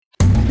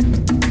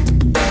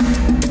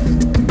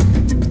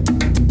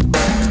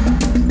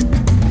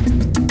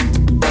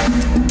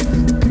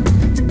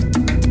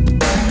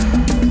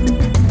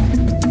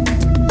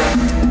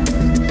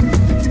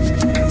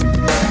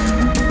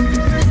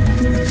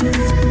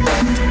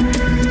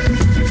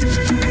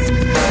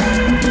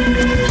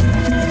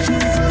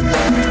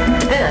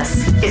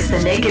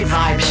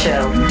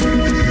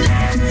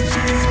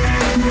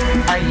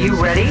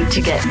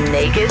to get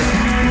naked?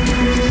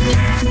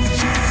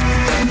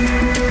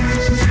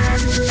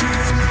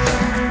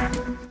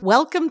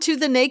 Welcome to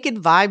the Naked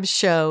Vibes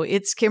Show.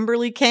 It's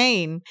Kimberly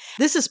Kane.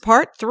 This is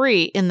part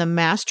 3 in the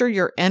Master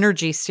Your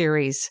Energy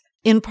series.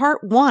 In part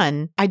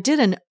 1, I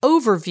did an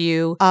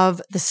overview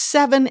of the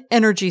 7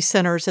 energy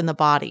centers in the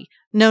body,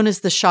 known as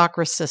the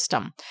chakra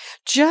system,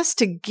 just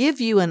to give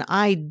you an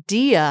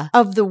idea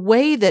of the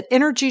way that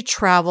energy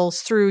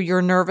travels through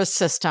your nervous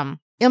system.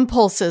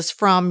 Impulses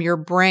from your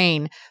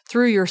brain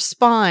through your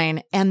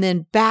spine and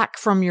then back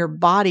from your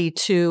body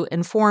to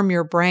inform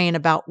your brain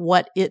about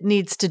what it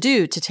needs to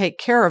do to take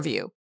care of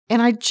you. And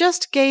I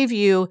just gave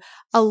you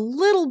a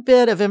little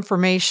bit of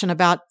information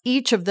about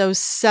each of those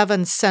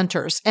 7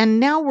 centers. And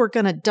now we're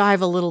going to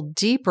dive a little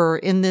deeper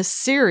in this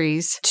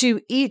series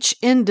to each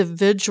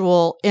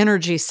individual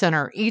energy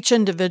center, each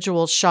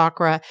individual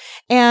chakra,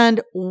 and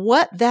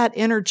what that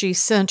energy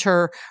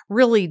center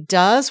really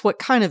does, what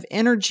kind of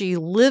energy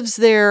lives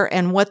there,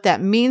 and what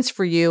that means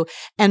for you.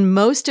 And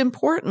most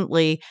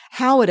importantly,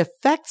 how it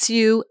affects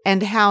you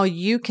and how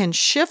you can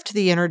shift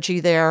the energy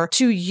there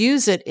to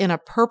use it in a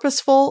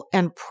purposeful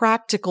and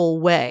practical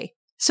way,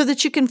 so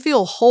that you can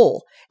feel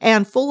whole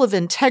and full of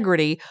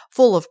integrity,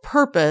 full of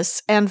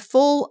purpose, and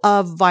full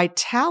of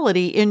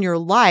vitality in your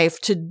life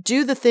to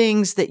do the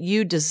things that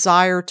you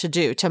desire to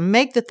do, to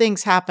make the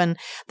things happen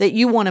that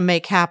you want to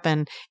make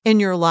happen in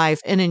your life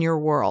and in your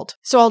world.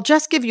 So I'll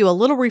just give you a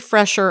little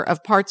refresher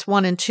of parts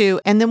 1 and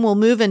 2, and then we'll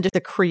move into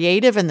the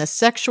creative and the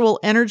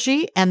sexual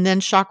energy, and then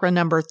chakra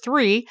number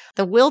 3,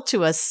 the will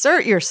to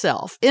assert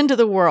yourself into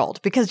the world,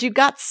 because you've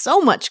got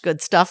so much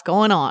good stuff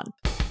going on.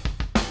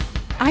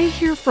 I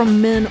hear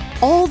from men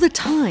all the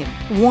time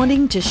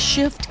wanting to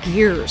shift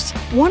gears,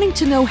 wanting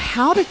to know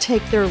how to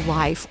take their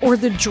life or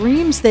the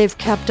dreams they've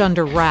kept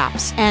under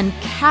wraps and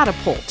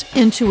catapult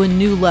into a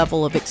new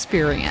level of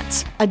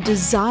experience. A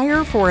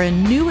desire for a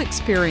new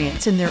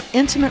experience in their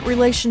intimate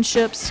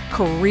relationships,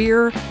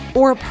 career,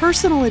 or a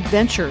personal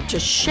adventure to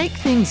shake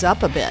things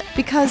up a bit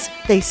because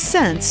they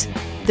sense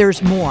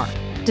there's more.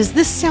 Does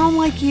this sound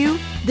like you?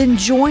 Then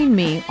join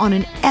me on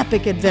an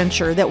epic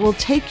adventure that will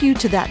take you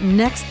to that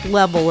next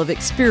level of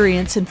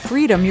experience and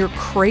freedom you're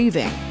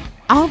craving.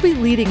 I'll be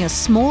leading a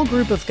small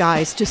group of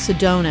guys to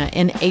Sedona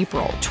in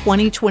April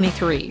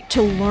 2023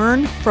 to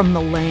learn from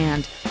the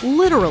land,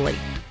 literally.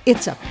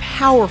 It's a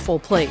powerful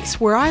place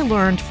where I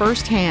learned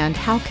firsthand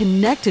how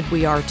connected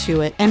we are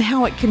to it and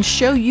how it can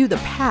show you the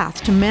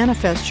path to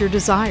manifest your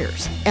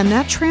desires. And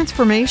that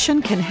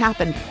transformation can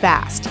happen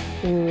fast,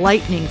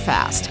 lightning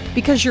fast,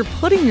 because you're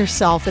putting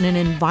yourself in an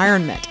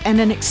environment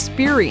and an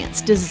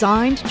experience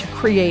designed to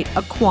create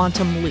a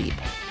quantum leap.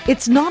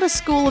 It's not a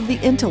school of the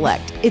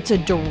intellect. It's a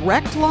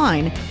direct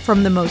line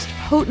from the most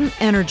potent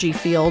energy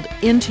field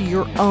into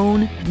your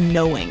own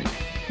knowing.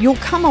 You'll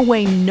come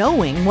away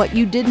knowing what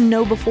you didn't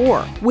know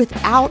before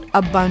without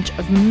a bunch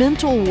of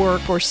mental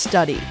work or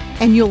study,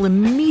 and you'll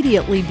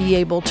immediately be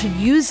able to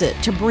use it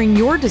to bring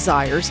your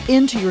desires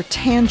into your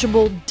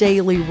tangible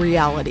daily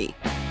reality.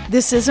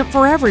 This isn't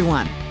for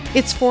everyone.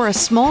 It's for a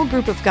small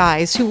group of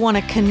guys who want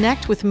to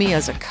connect with me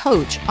as a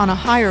coach on a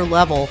higher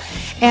level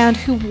and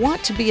who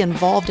want to be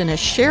involved in a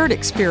shared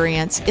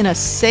experience in a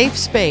safe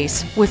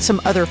space with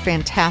some other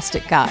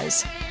fantastic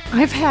guys.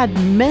 I've had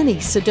many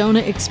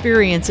Sedona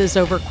experiences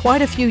over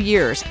quite a few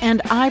years,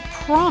 and I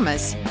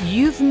promise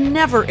you've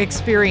never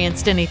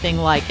experienced anything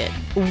like it.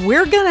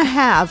 We're going to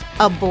have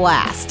a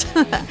blast.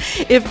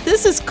 If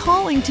this is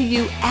calling to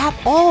you at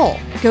all,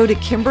 go to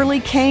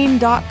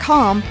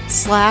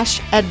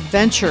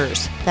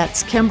KimberlyKane.com/adventures.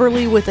 That's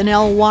Kimberly with an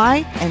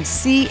L-Y and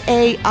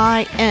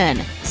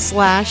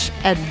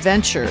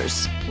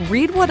CAIN/adventures.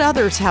 Read what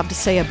others have to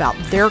say about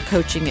their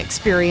coaching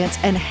experience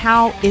and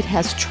how it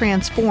has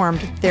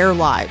transformed their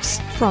lives.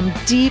 From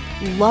deep,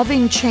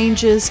 loving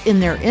changes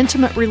in their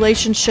intimate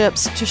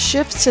relationships to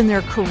shifts in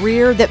their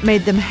career that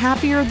made them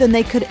happier than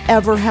they could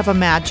ever have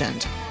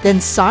imagined.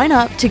 Then sign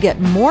up to get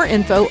more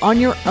info on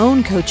your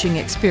own coaching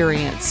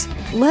experience.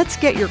 Let's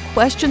get your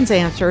questions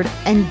answered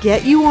and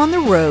get you on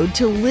the road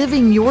to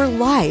living your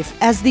life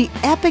as the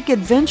epic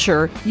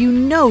adventure you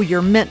know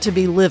you're meant to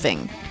be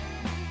living.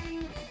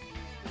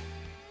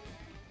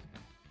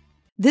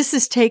 This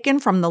is taken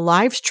from the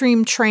live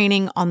stream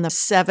training on the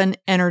 7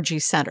 energy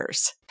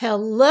centers.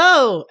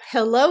 Hello.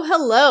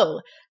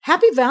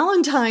 Happy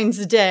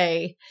Valentine's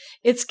Day.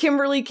 It's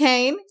Kimberly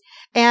Kane,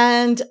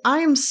 and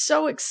I am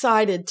so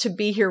excited to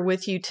be here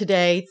with you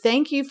today.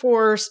 Thank you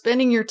for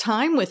spending your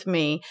time with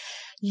me.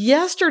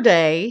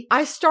 Yesterday,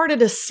 I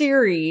started a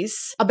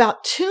series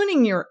about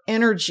tuning your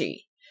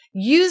energy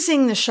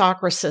using the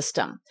chakra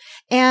system.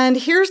 And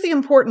here's the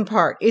important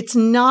part. It's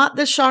not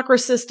the chakra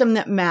system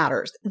that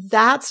matters.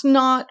 That's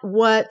not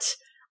what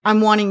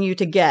I'm wanting you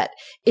to get.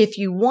 If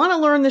you want to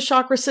learn the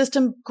chakra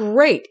system,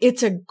 great.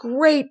 It's a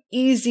great,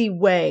 easy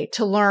way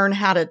to learn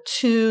how to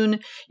tune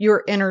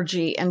your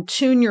energy and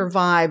tune your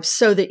vibes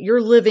so that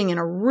you're living in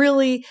a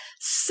really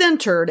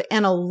centered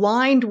and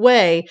aligned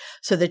way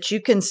so that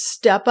you can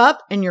step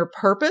up in your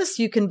purpose.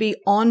 You can be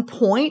on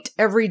point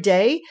every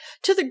day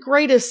to the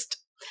greatest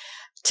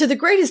to the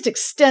greatest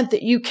extent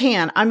that you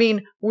can. I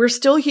mean, we're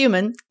still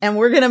human and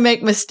we're going to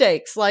make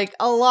mistakes, like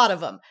a lot of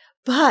them,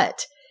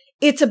 but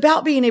it's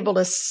about being able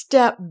to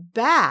step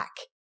back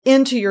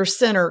into your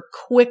center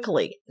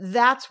quickly.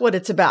 That's what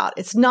it's about.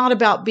 It's not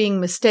about being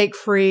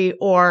mistake-free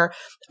or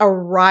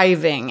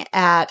arriving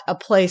at a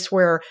place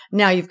where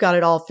now you've got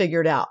it all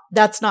figured out.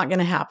 That's not going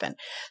to happen.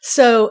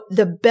 So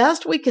the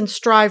best we can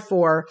strive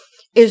for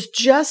is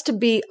just to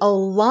be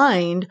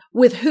aligned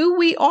with who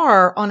we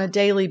are on a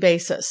daily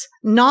basis,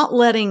 not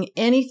letting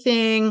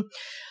anything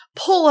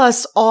pull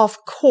us off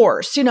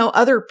course,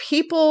 other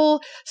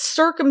people,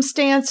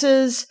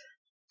 circumstances,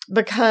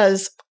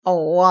 because a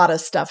lot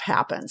of stuff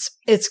happens.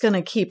 It's going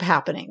to keep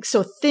happening.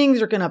 So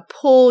things are going to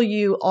pull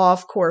you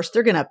off course.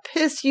 They're going to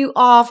piss you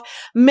off,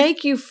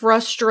 make you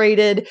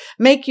frustrated,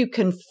 make you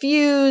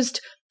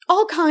confused,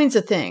 all kinds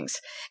of things.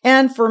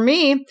 And for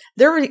me,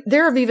 there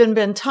have even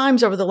been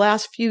times over the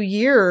last few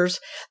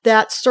years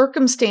that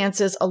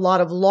circumstances, a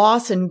lot of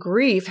loss and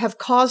grief have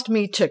caused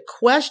me to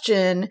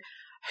question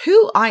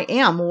who I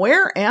am.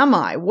 Where am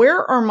I?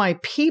 Where are my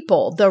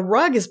people? The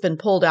rug has been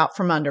pulled out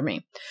from under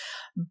me.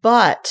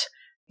 But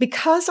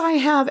because I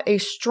have a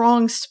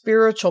strong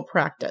spiritual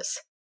practice,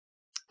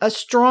 a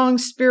strong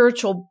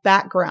spiritual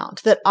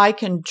background that I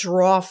can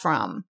draw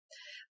from,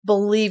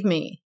 believe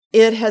me,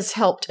 it has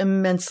helped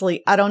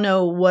immensely. I don't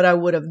know what I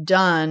would have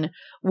done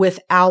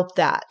without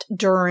that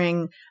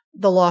during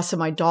the loss of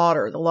my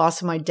daughter, the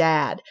loss of my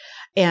dad,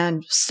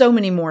 and so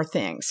many more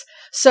things.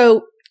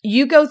 So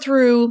you go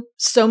through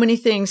so many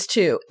things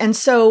too. And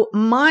so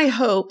my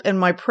hope and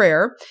my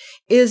prayer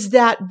is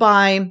that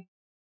by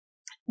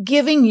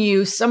giving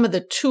you some of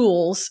the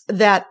tools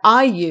that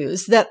I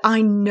use that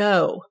I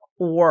know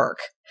work,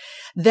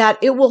 that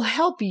it will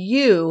help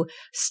you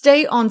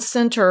stay on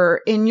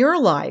center in your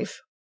life,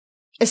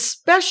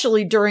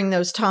 especially during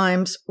those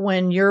times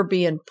when you're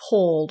being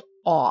pulled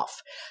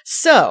off.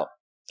 So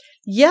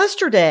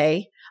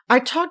yesterday,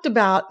 I talked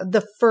about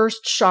the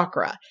first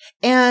chakra,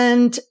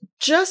 and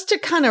just to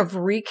kind of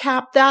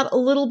recap that a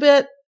little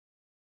bit,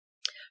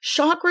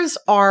 chakras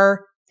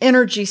are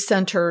energy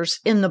centers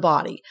in the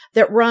body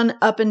that run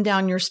up and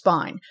down your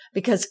spine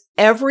because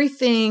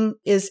everything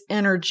is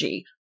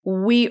energy.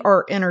 We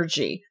are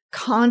energy,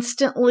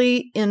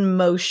 constantly in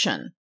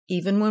motion.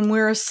 Even when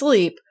we're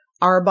asleep,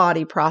 our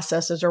body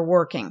processes are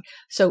working.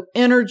 So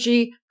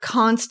energy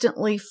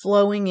constantly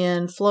flowing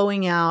in,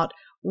 flowing out,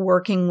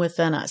 working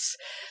within us.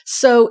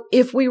 So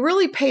if we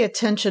really pay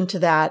attention to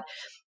that,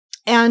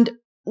 and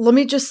let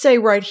me just say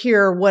right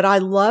here what I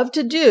love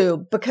to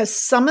do, because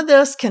some of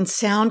this can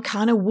sound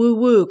kind of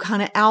woo-woo,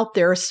 kind of out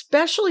there,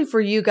 especially for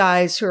you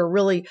guys who are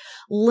really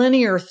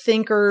linear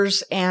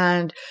thinkers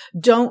and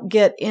don't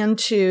get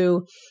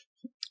into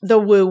the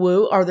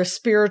woo-woo or the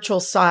spiritual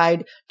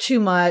side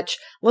too much.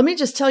 Let me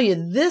just tell you,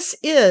 this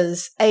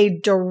is a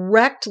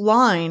direct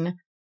line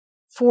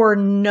for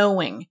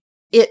knowing.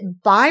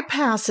 It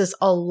bypasses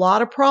a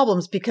lot of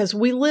problems because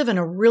we live in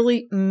a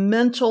really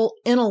mental,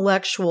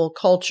 intellectual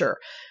culture.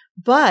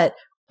 But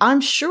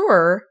I'm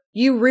sure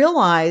you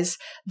realize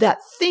that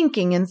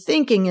thinking and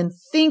thinking and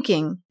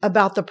thinking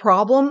about the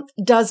problem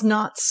does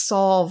not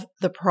solve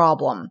the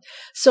problem.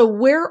 So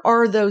where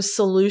are those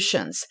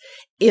solutions?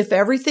 If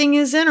everything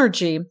is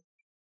energy,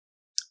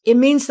 it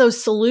means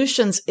those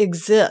solutions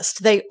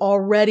exist. They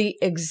already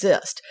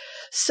exist.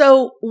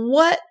 So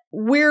what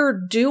we're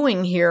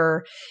doing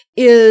here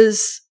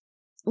is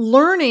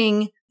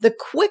learning the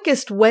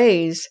quickest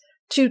ways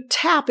to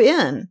tap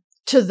in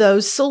to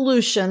those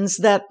solutions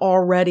that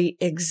already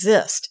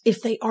exist.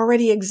 If they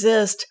already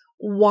exist,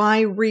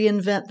 why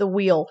reinvent the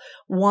wheel?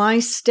 Why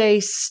stay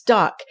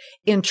stuck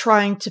in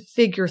trying to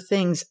figure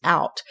things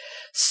out?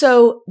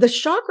 So the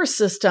chakra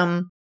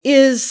system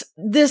is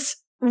this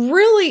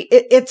really,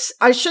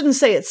 I shouldn't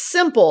say it's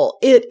simple.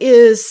 It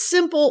is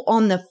simple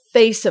on the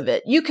face of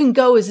it. You can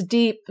go as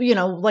deep,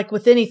 like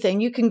with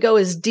anything, you can go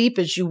as deep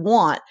as you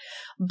want.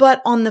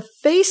 But on the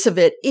face of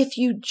it, if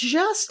you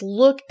just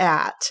look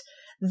at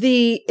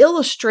the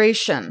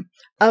illustration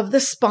of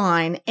the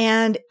spine,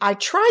 and I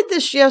tried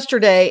this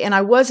yesterday and I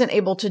wasn't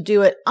able to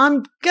do it.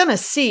 I'm going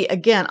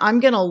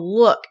to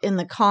look in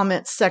the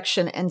comments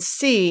section and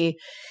see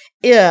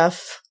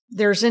if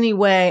there's any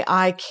way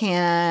I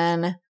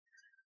can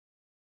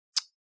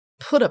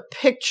put a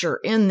picture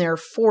in there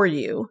for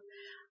you.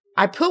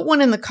 I put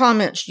one in the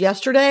comments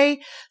yesterday.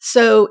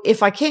 So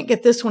if I can't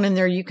get this one in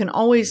there, you can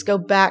always go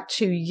back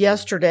to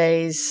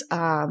yesterday's.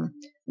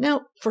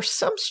 Now, for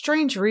some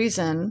strange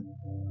reason,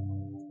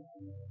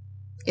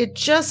 it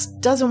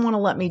just doesn't want to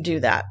let me do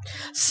that.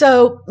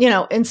 So,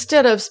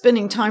 instead of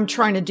spending time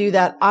trying to do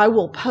that, I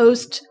will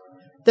post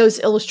those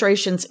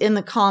illustrations in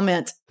the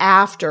comments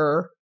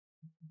after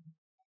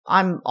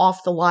I'm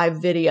off the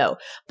live video.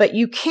 But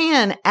you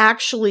can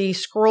actually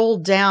scroll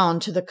down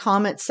to the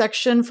comment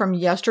section from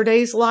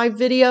yesterday's live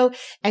video,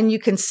 and you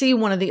can see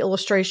one of the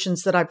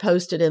illustrations that I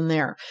posted in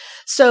there.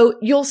 So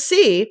you'll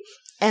see,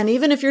 and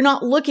even if you're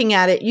not looking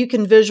at it, you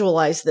can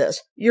visualize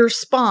this. Your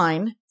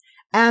spine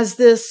as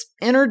this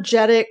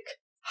energetic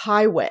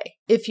highway,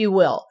 if you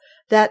will,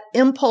 that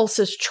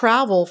impulses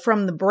travel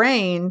from the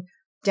brain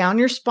down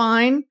your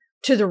spine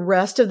to the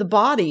rest of the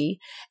body.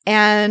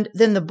 And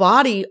then the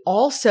body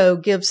also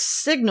gives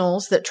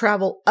signals that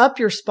travel up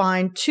your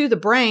spine to the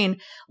brain,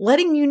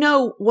 letting you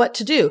know what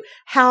to do,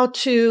 how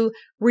to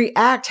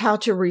react, how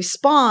to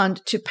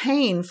respond to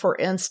pain, for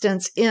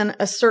instance, in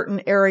a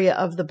certain area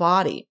of the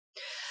body.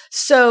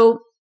 So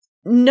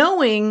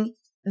knowing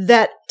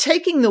that,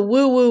 taking the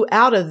woo-woo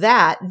out of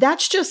that,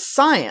 that's just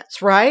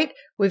science, right?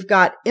 We've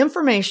got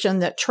information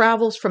that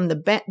travels from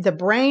the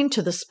brain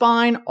to the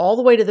spine, all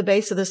the way to the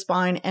base of the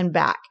spine and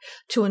back,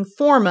 to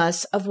inform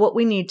us of what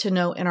we need to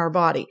know in our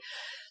body.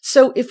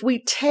 So if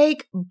we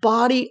take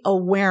body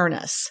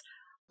awareness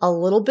a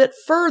little bit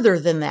further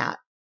than that,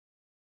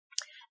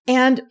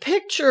 and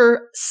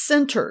picture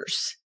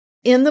centers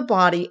in the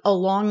body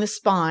along the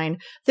spine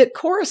that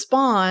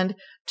correspond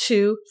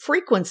to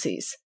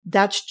frequencies,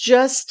 that's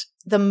just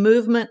the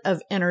movement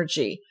of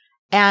energy,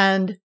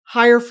 and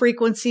higher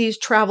frequencies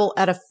travel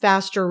at a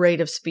faster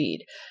rate of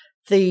speed.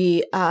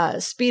 The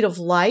speed of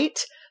light,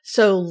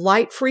 so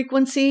light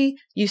frequency,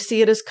 you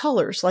see it as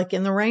colors, like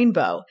in the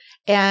rainbow.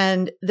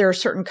 And there are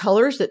certain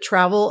colors that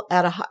travel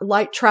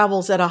light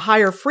travels at a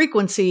higher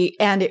frequency,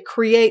 and it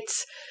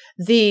creates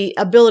the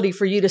ability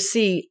for you to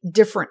see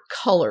different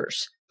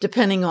colors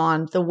depending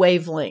on the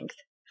wavelength.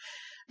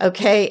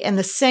 Okay. And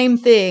the same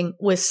thing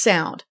with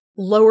sound,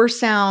 lower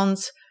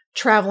sounds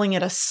traveling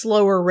at a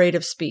slower rate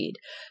of speed.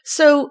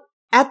 So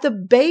at the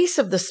base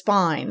of the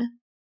spine,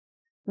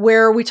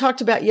 where we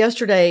talked about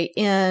yesterday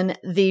in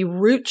the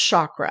root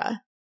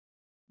chakra,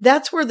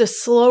 that's where the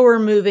slower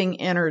moving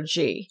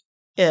energy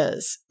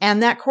is.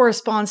 And that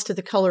corresponds to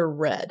the color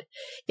red.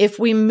 If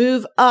we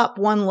move up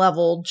one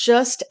level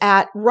just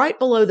at right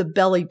below the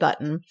belly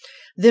button,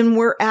 then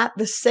we're at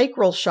the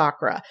sacral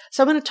chakra.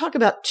 So I'm going to talk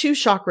about two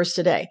chakras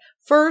today.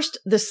 First,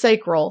 the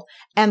sacral,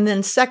 and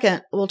then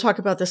second, we'll talk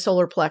about the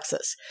solar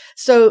plexus.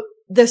 So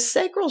the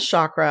sacral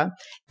chakra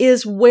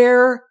is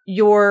where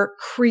your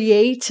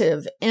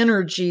creative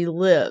energy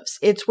lives.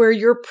 It's where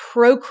your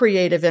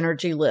procreative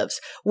energy lives,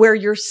 where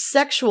your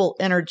sexual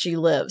energy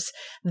lives.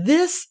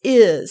 This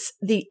is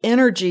the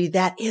energy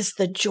that is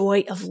the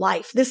joy of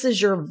life. This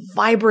is your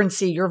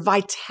vibrancy, your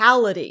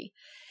vitality.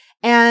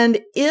 And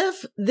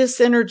if this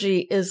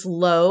energy is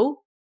low,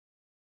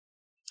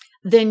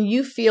 then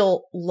you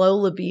feel low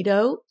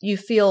libido. You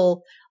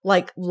feel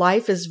like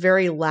life is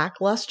very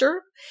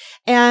lackluster,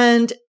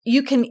 and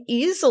you can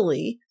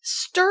easily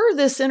stir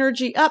this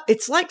energy up.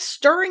 It's like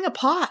stirring a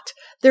pot.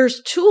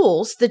 There's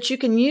tools that you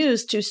can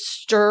use to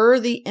stir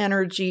the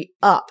energy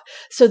up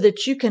so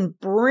that you can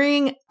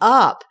bring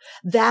up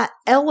that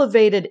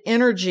elevated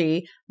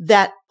energy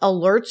that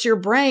alerts your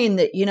brain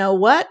that, you know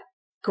what?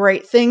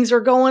 Great things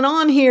are going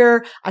on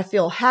here. I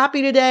feel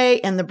happy today.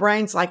 And the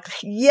brain's like,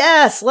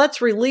 yes,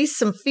 let's release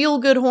some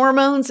feel-good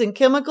hormones and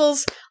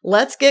chemicals.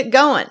 Let's get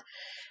going.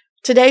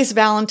 Today's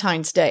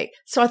Valentine's Day.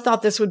 So I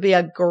thought this would be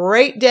a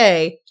great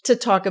day to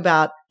talk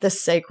about the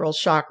sacral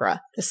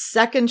chakra, the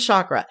second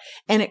chakra,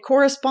 and it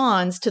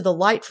corresponds to the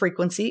light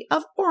frequency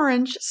of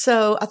orange.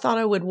 So I thought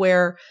I would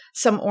wear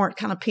some orange,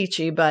 kind of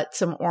peachy, but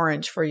some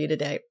orange for you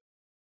today.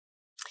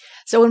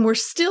 So when we're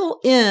still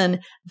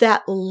in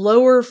that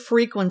lower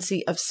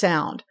frequency of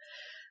sound.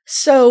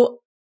 So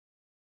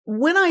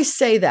when I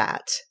say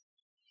that,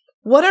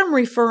 what I'm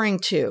referring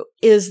to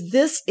is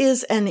this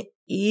is an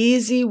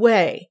easy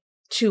way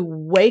to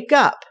wake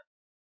up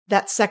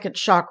that second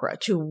chakra,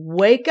 to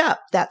wake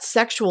up that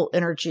sexual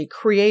energy,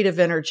 creative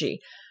energy.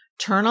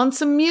 Turn on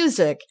some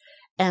music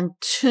and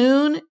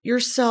tune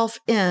yourself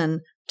in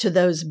to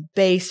those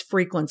bass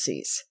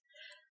frequencies.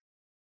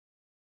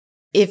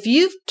 If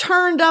you've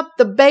turned up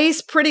the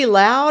bass pretty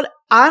loud,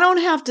 I don't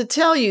have to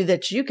tell you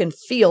that you can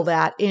feel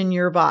that in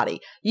your body.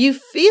 You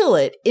feel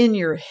it in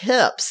your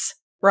hips,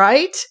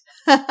 right?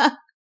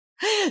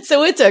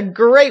 So it's a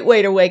great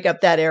way to wake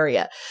up that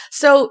area.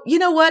 So you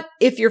know what?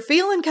 If you're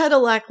feeling kind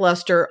of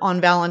lackluster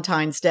on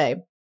Valentine's Day,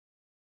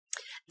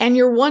 and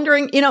you're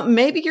wondering,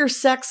 maybe your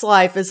sex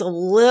life is a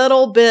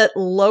little bit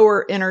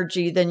lower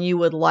energy than you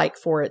would like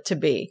for it to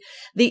be.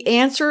 The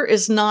answer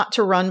is not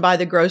to run by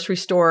the grocery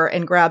store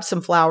and grab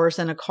some flowers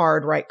and a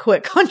card right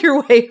quick on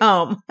your way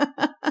home.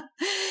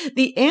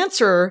 The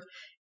answer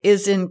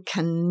is in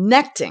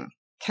connecting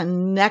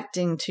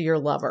to your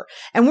lover.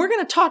 And we're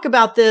going to talk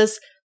about this.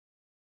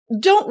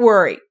 Don't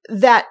worry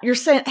that you're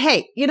saying,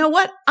 hey, you know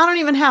what? I don't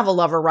even have a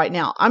lover right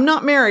now. I'm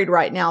not married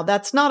right now.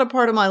 That's not a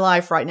part of my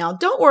life right now.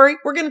 Don't worry.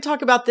 We're going to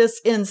talk about this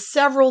in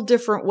several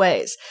different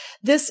ways.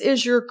 This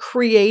is your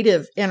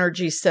creative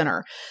energy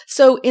center.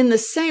 So in the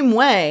same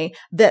way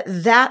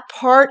that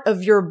part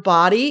of your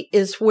body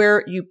is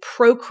where you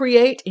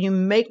procreate, you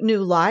make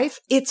new life,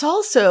 it's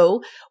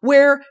also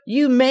where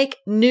you make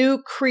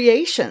new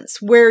creations,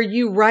 where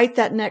you write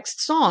that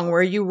next song,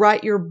 where you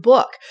write your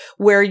book,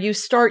 where you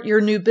start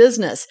your new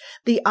business.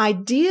 The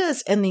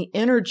ideas and the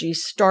energy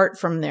start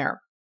from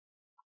there.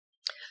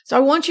 So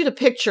I want you to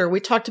picture, we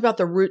talked about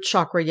the root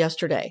chakra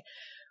yesterday.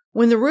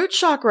 When the root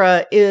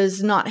chakra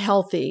is not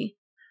healthy,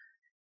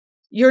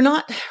 you're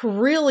not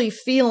really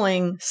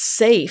feeling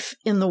safe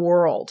in the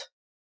world.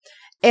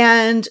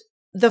 And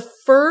the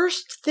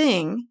first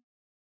thing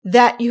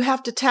that you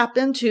have to tap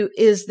into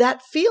is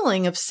that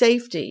feeling of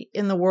safety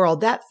in the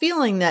world, that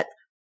feeling that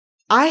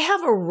I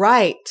have a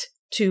right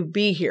to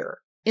be here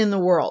in the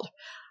world.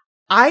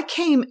 I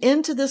came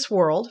into this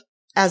world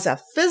as a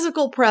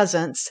physical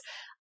presence.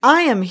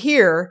 I am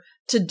here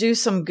to do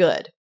some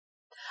good.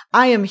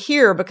 I am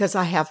here because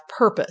I have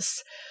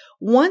purpose.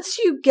 Once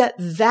you get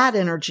that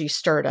energy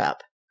stirred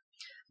up,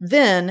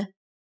 then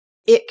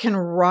it can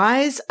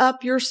rise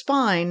up your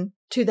spine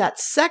to that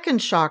second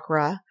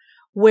chakra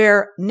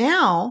where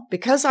now,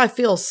 because I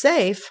feel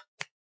safe,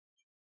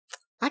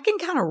 I can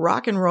kind of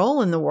rock and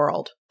roll in the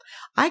world.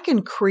 I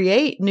can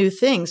create new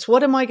things.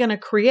 What am I going to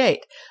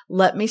create?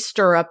 Let me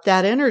stir up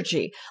that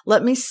energy.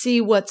 Let me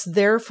see what's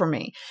there for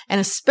me. And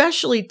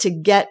especially to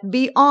get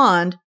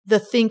beyond the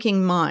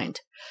thinking mind.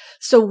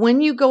 So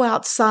when you go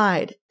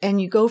outside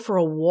and you go for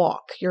a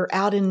walk, you're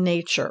out in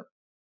nature,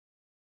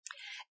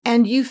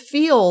 and you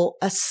feel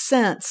a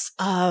sense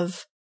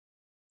of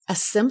a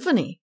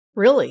symphony,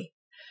 really.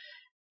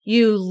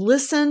 You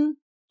listen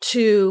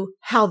to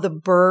how the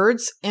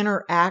birds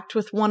interact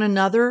with one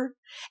another.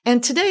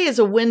 And today is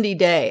a windy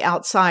day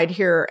outside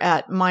here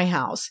at my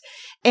house.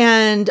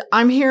 And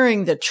I'm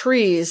hearing the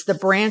trees, the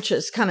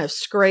branches kind of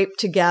scrape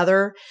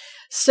together.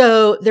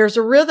 So there's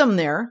a rhythm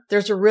there.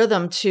 There's a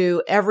rhythm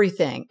to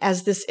everything.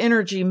 As this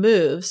energy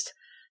moves,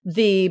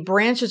 the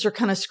branches are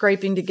kind of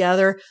scraping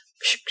together.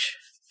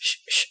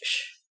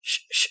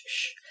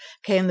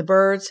 Okay, and the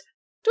birds,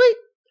 tweet,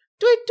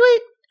 tweet,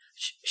 tweet,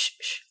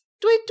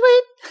 tweet,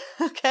 tweet.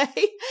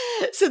 Okay,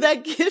 so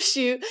that gives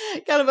you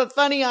kind of a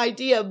funny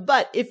idea.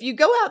 But if you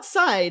go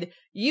outside,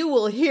 you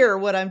will hear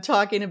what I'm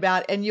talking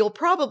about, and you'll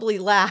probably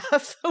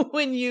laugh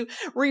when you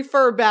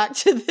refer back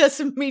to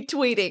this me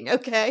tweeting.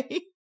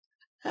 Okay.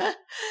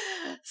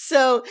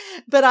 So,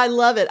 but I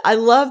love it. I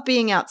love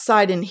being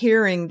outside and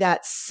hearing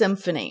that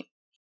symphony.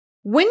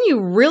 When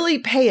you really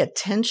pay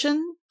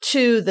attention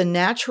to the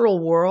natural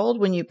world,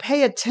 when you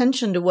pay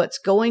attention to what's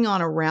going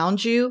on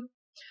around you,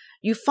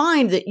 you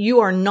find that you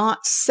are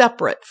not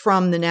separate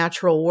from the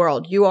natural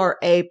world. You are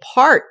a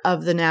part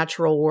of the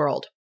natural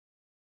world.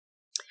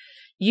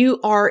 You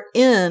are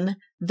in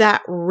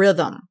that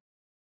rhythm.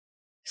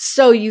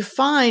 So you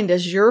find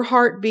as your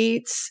heart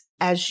beats,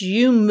 as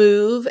you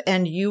move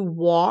and you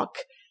walk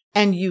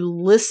and you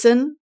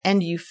listen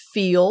and you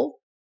feel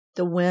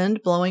the wind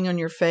blowing on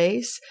your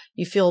face,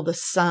 you feel the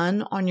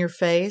sun on your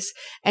face,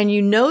 and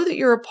you know that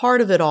you're a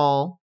part of it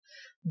all,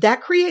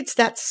 that creates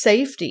that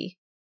safety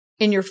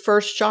in your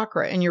first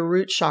chakra, in your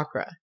root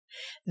chakra.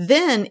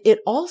 Then it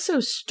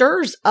also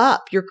stirs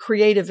up your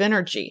creative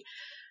energy.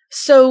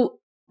 So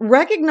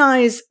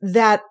recognize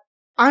that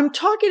I'm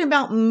talking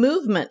about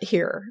movement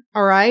here.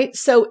 All right.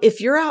 So if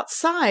you're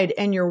outside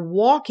and you're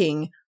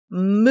walking,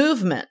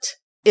 movement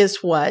is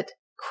what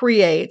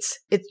creates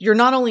it. You're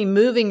not only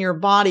moving your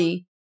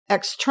body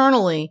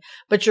externally,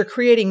 but you're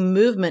creating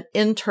movement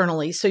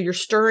internally. So you're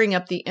stirring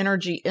up the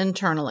energy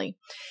internally.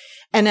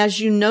 And as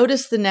you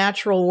notice the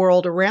natural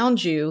world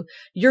around you,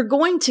 you're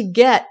going to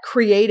get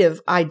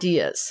creative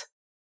ideas.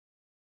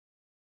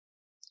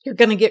 You're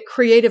going to get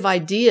creative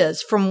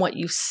ideas from what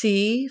you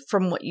see,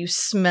 from what you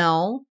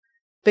smell,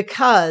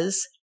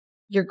 because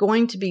you're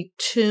going to be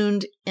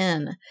tuned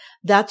in.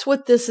 That's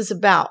what this is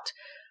about.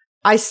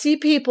 I see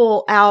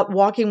people out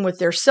walking with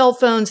their cell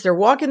phones. They're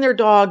walking their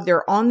dog.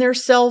 They're on their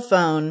cell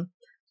phone.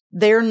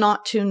 They're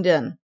not tuned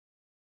in.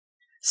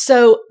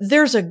 So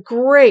there's a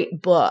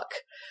great book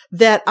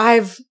that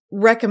I've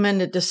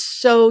recommended to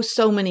so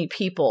many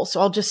people. So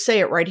I'll just say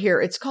it right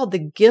here. It's called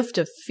The Gift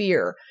of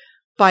Fear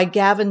by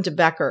Gavin de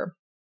Becker.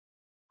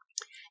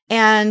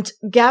 And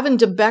Gavin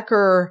de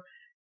Becker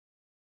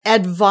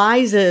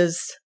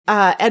advises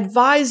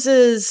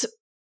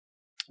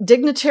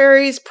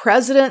dignitaries,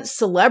 presidents,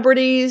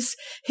 celebrities.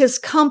 His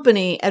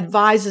company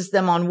advises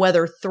them on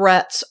whether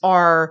threats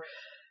are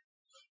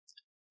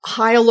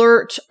high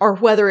alert or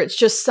whether it's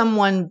just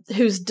someone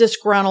who's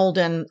disgruntled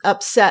and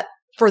upset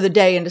for the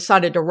day and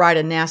decided to write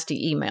a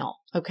nasty email.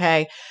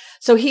 Okay.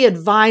 So he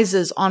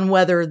advises on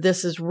whether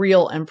this is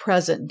real and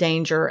present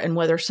danger and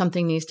whether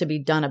something needs to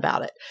be done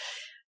about it.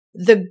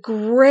 The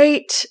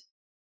great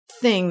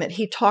thing that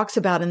he talks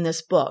about in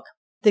this book,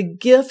 The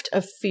Gift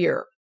of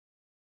Fear,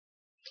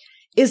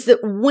 is that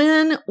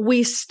when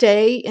we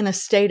stay in a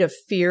state of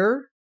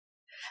fear,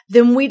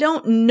 then we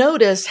don't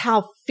notice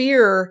how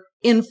fear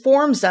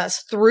informs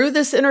us through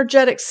this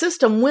energetic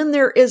system when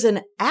there is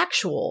an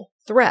actual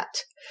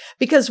threat,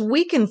 because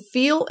we can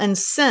feel and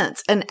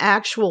sense an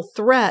actual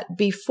threat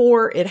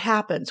before it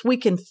happens. We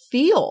can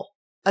feel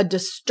a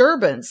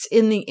disturbance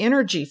in the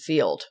energy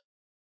field.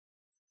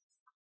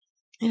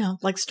 You know,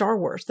 like Star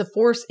Wars, the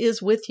Force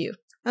is with you.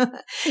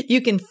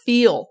 You can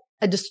feel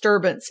a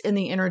disturbance in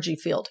the energy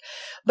field,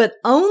 but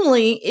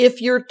only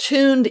if you're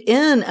tuned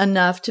in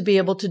enough to be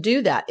able to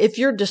do that. If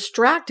you're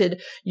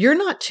distracted, you're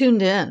not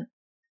tuned in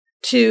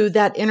to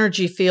that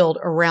energy field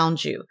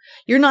around you.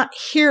 You're not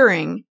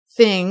hearing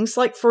things,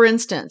 like for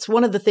instance,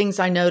 one of the things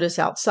I notice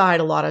outside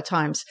a lot of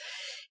times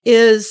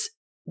is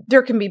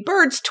there can be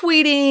birds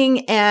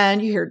tweeting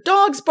and you hear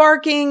dogs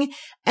barking,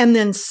 and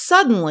then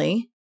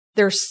suddenly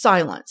there's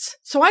silence.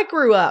 So I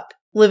grew up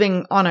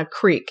living on a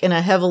creek in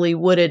a heavily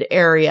wooded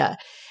area,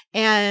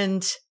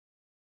 and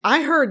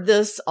I heard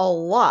this a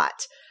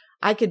lot.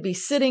 I could be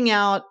sitting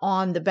out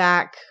on the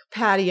back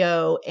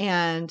patio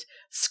and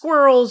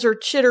squirrels are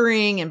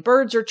chittering and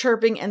birds are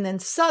chirping, and then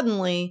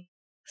suddenly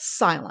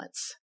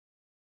silence.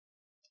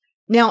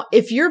 Now,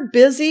 if you're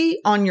busy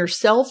on your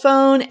cell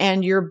phone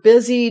and you're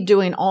busy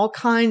doing all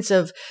kinds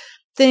of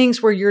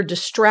things where you're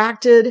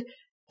distracted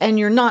and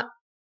you're not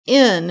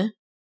in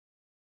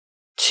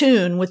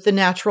tune with the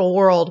natural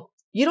world,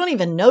 you don't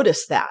even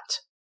notice that.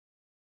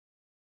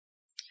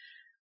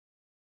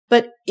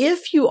 But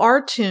if you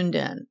are tuned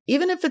in,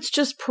 even if it's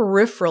just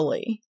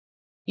peripherally,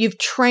 you've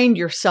trained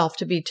yourself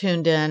to be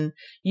tuned in,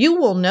 you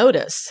will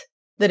notice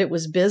that it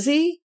was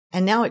busy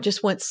and now it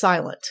just went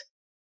silent.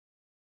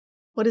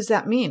 What does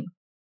that mean?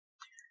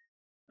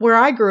 Where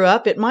I grew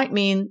up, it might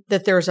mean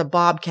that there's a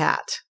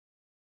bobcat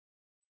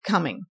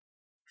coming.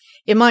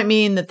 It might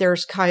mean that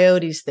there's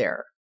coyotes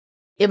there.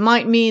 It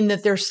might mean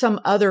that there's some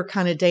other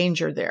kind of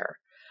danger there.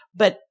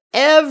 But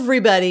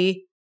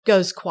everybody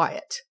goes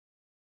quiet.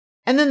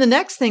 And then the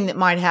next thing that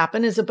might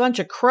happen is a bunch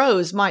of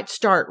crows might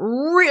start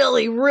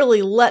really,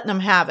 really letting them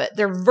have it.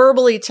 They're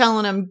verbally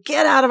telling them,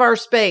 get out of our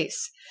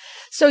space.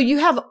 So you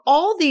have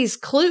all these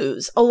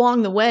clues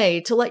along the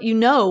way to let you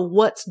know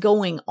what's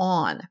going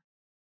on.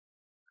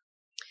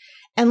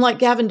 And like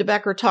Gavin de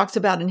Becker talks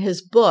about in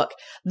his book,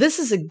 this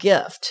is a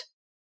gift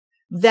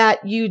that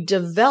you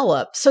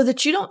develop so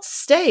that you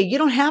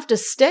don't have to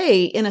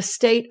stay in a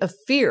state of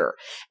fear.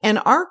 And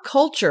our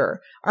culture,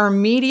 our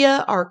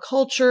media, our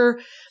culture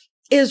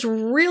is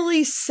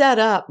really set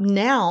up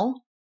now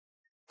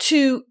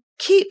to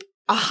keep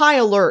a high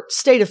alert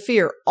state of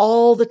fear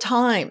all the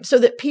time so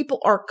that people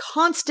are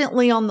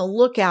constantly on the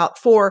lookout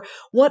for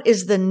what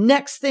is the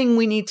next thing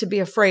we need to be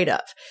afraid of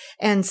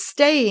and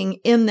staying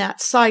in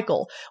that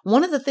cycle.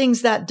 One of the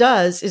things that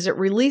does is it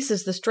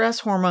releases the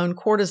stress hormone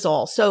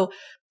cortisol. So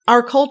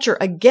our culture,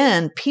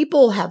 again,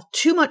 people have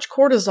too much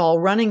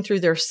cortisol running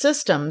through their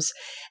systems,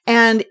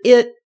 and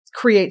it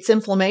creates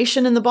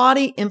inflammation in the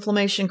body.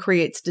 Inflammation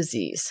creates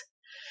disease.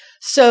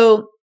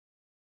 So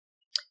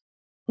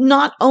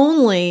not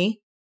only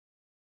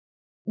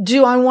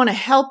do I want to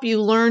help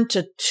you learn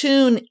to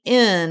tune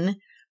in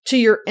to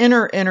your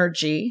inner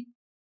energy,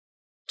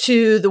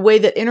 to the way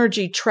that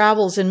energy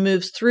travels and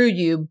moves through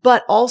you,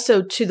 but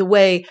also to the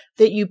way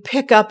that you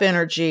pick up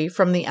energy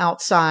from the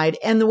outside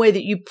and the way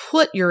that you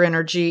put your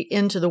energy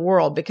into the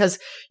world, because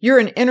you're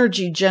an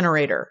energy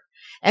generator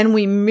and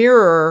we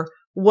mirror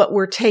what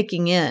we're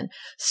taking in.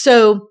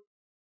 So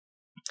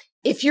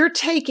if you're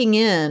taking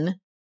in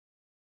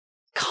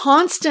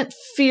constant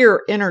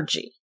fear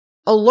energy,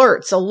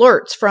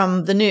 alerts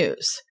from the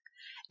news,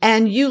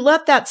 and you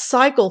let that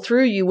cycle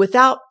through you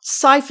without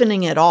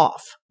siphoning it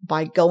off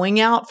by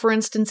going out, for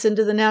instance,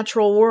 into the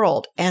natural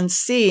world and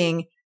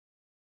seeing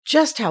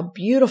just how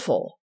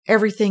beautiful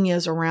everything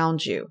is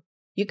around you.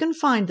 You can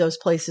find those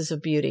places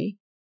of beauty.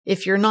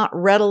 If you're not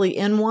readily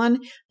in one,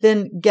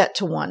 then get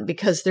to one,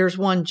 because there's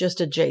one just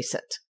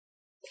adjacent.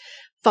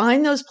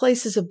 Find those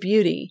places of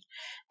beauty.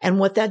 And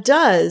what that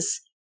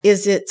does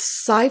is it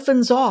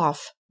siphons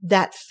off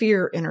that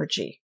fear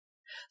energy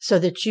so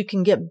that you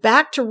can get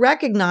back to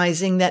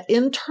recognizing that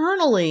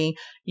internally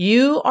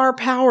you are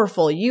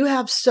powerful. You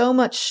have so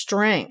much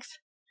strength.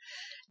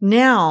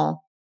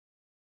 Now,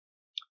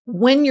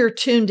 when you're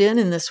tuned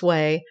in this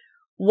way,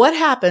 what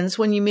happens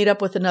when you meet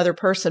up with another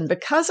person?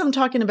 Because I'm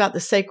talking about the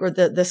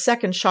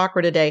second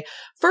chakra today,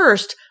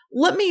 first,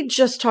 let me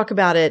just talk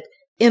about it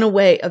in a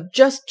way of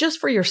just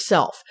for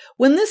yourself.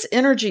 When this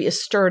energy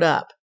is stirred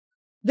up,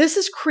 this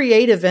is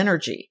creative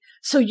energy.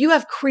 So you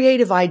have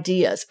creative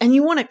ideas and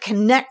you want to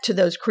connect to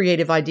those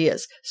creative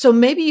ideas. So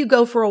maybe you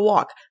go for a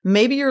walk.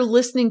 Maybe you're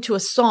listening to a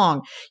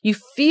song. You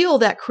feel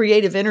that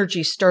creative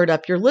energy stirred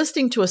up. You're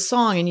listening to a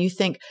song and you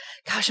think,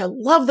 gosh, I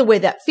love the way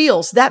that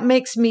feels. That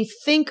makes me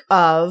think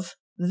of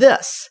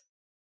this.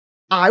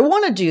 I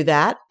want to do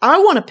that. I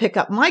want to pick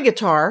up my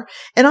guitar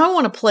and I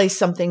want to play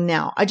something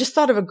now. I just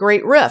thought of a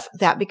great riff.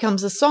 That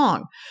becomes a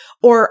song.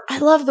 Or I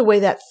love the way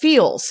that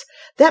feels.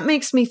 That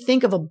makes me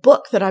think of a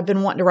book that I've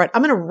been wanting to write.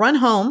 I'm going to run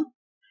home,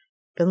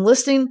 been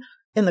listening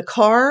in the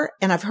car,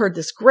 and I've heard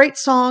this great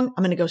song.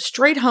 I'm going to go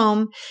straight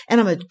home and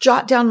I'm going to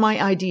jot down my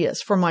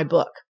ideas for my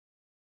book.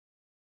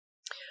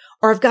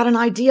 Or I've got an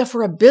idea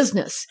for a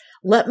business.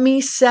 Let me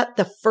set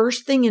the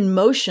first thing in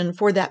motion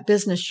for that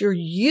business. You're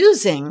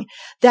using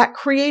that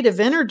creative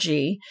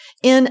energy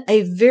in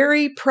a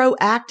very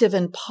proactive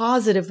and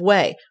positive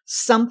way,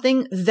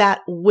 something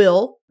that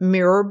will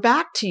mirror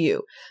back to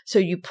you. So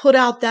you put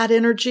out that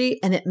energy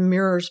and it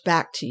mirrors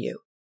back to you.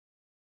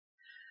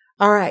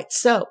 All right.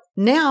 So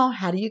now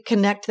how do you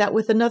connect that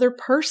with another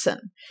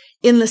person?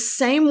 In the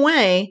same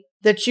way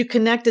that you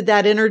connected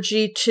that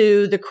energy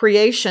to the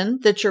creation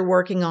that you're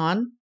working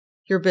on,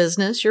 your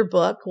business, your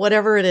book,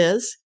 whatever it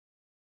is,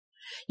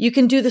 You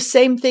can do the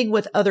same thing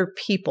with other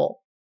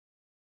people.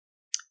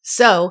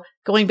 So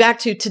going back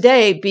to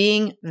today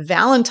being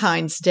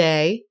Valentine's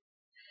Day,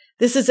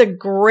 this is a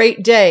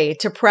great day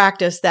to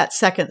practice that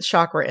second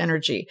chakra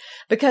energy,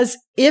 because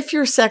if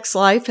your sex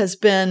life has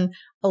been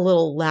a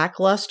little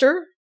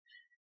lackluster,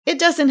 it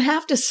doesn't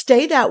have to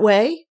stay that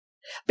way,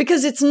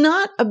 because it's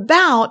not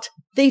about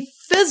the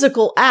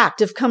physical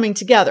act of coming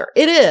together.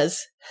 It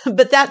is,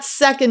 but that's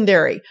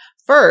secondary.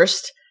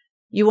 First,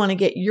 you want to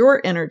get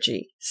your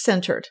energy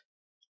centered.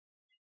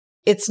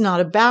 It's not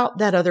about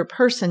that other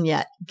person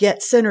yet.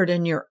 Get centered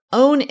in your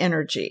own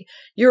energy,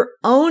 your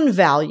own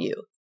value.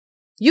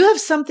 You have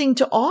something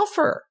to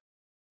offer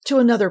to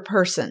another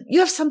person. You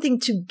have something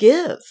to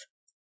give.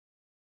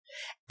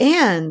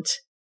 And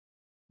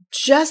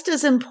just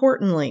as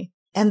importantly,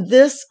 and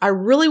this, I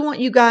really want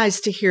you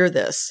guys to hear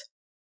this,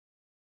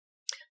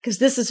 because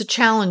this is a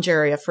challenge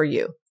area for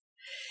you,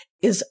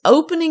 is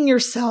opening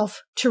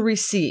yourself to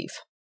receive.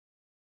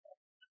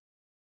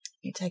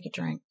 Let me take a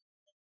drink,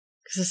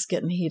 because this is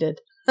getting heated.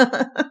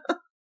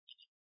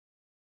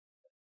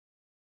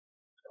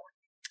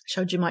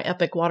 Showed you my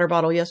epic water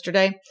bottle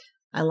yesterday.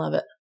 I love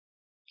it.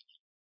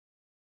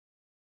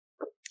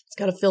 It's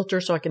got a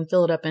filter so I can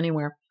fill it up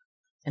anywhere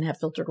and have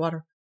filtered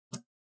water.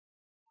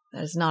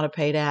 That is not a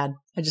paid ad.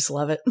 I just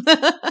love it.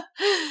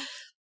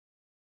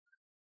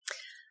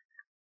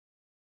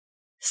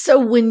 So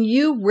when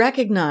you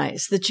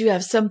recognize that you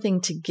have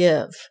something to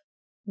give,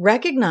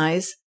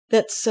 recognize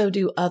that so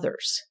do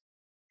others.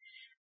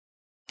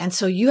 And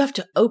so you have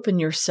to open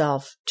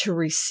yourself to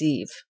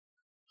receive.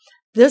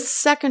 This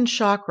second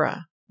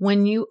chakra,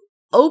 when you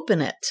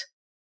open it,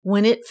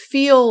 when it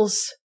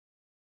feels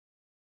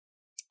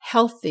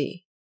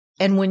healthy,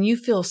 and when you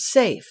feel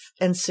safe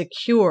and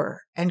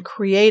secure and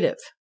creative,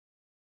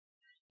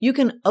 you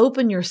can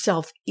open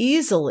yourself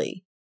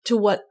easily to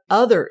what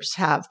others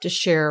have to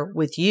share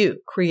with you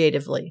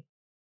creatively.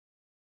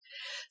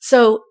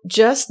 So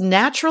just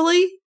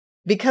naturally,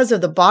 because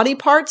of the body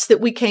parts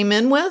that we came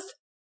in with,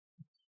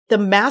 the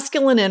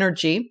masculine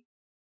energy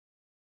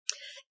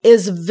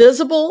is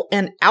visible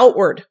and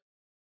outward.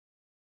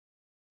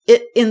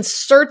 It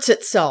inserts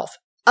itself,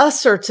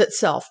 asserts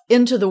itself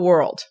into the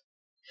world.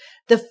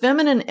 The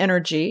feminine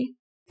energy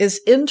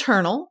is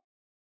internal.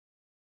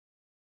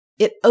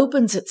 It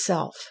opens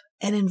itself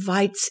and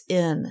invites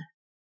in.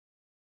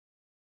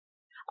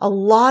 A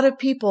lot of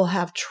people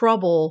have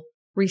trouble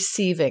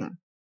receiving.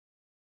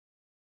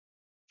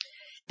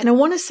 And I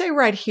want to say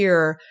right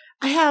here,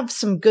 I have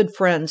some good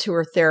friends who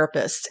are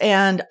therapists,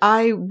 and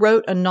I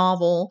wrote a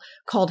novel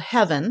called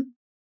Heaven.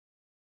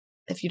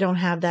 If you don't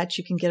have that,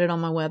 you can get it on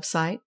my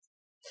website.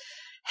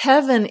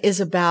 Heaven is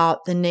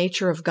about the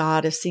nature of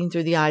God as seen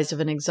through the eyes of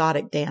an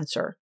exotic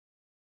dancer.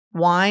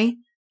 Why?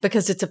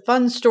 Because it's a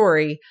fun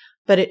story,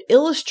 but it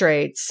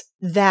illustrates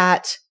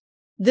that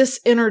this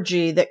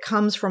energy that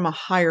comes from a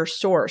higher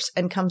source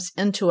and comes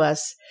into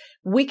us,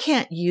 we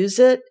can't use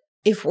it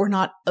if we're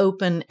not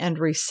open and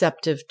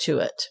receptive to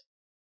it.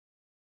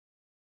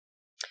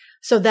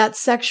 So that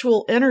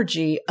sexual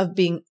energy of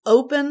being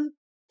open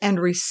and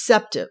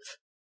receptive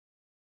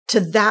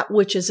to that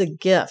which is a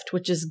gift,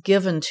 which is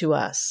given to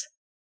us.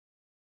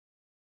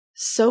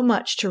 So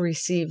much to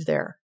receive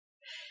there.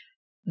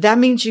 That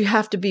means you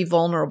have to be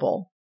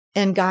vulnerable.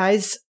 And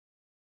guys,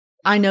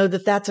 I know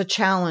that that's a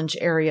challenge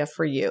area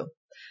for you.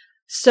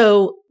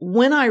 So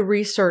when I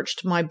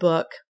researched my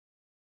book,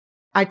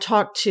 I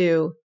talked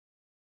to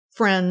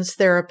friends,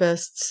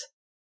 therapists,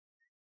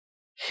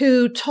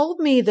 who told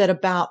me that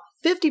about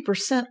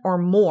 50% or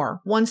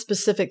more, one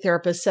specific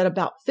therapist said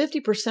about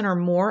 50% or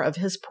more of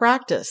his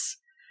practice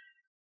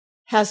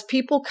has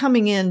people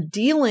coming in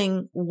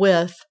dealing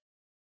with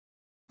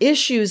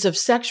issues of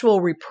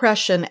sexual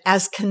repression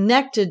as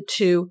connected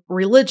to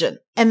religion.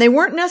 And they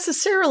weren't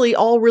necessarily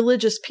all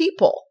religious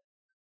people.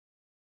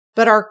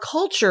 But our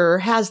culture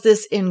has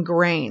this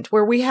ingrained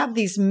where we have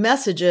these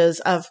messages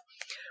of,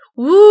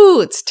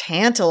 woo, it's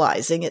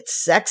tantalizing,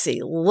 it's sexy,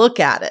 look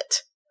at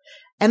it.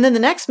 And then the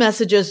next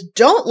message is,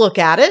 don't look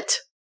at it.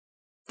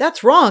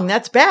 That's wrong,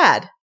 that's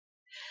bad.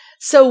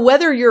 So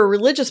whether you're a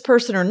religious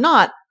person or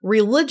not,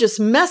 religious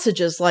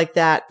messages like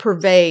that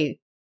pervade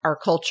our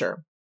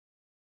culture.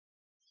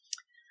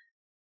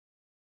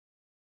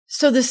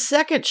 So the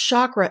second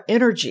chakra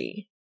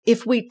energy,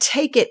 if we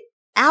take it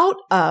out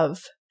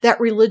of that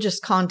religious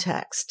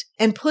context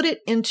and put it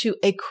into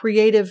a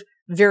creative,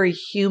 very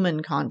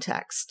human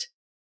context,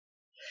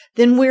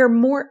 then we're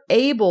more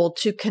able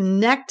to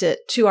connect it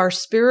to our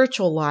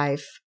spiritual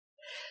life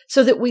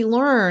so that we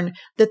learn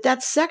that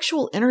that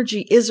sexual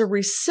energy is a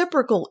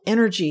reciprocal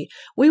energy.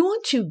 We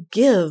want to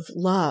give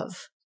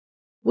love.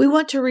 We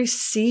want to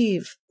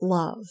receive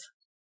love.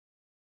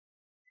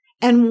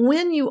 And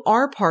when you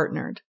are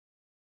partnered,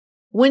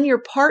 when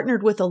you're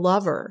partnered with a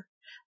lover,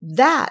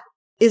 that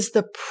is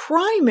the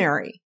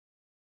primary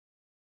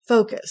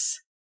focus,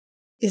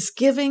 is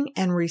giving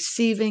and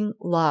receiving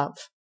love.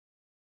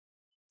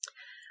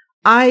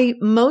 I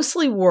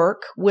mostly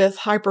work with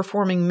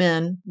high-performing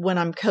men when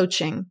I'm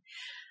coaching,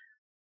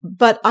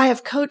 but I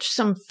have coached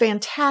some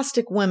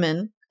fantastic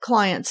women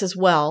clients as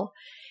well.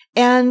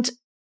 And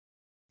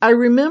I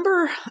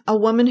remember a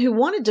woman who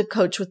wanted to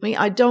coach with me.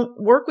 I don't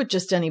work with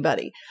just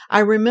anybody. I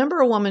remember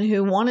a woman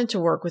who wanted to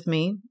work with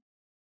me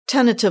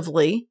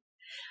tentatively,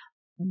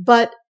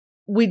 but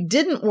we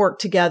didn't work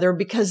together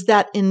because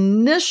that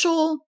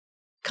initial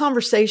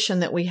conversation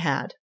that we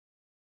had,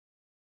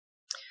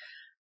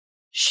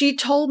 she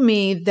told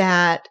me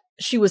that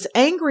she was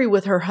angry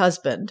with her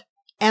husband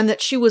and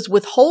that she was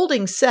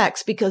withholding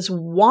sex because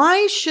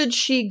why should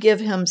she give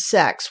him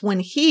sex when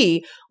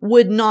he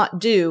would not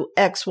do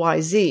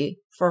XYZ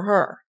for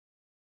her?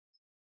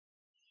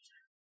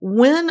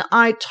 When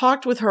I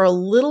talked with her a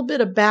little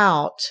bit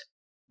about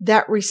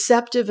that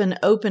receptive and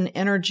open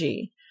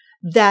energy,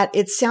 that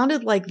it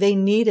sounded like they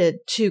needed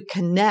to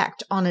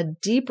connect on a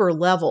deeper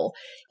level.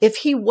 If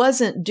he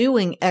wasn't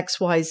doing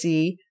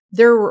XYZ,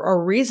 there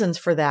are reasons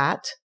for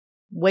that.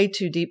 Way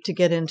too deep to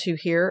get into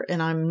here.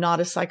 And I'm not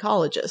a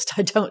psychologist.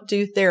 I don't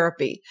do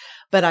therapy,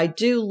 but I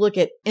do look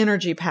at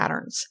energy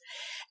patterns.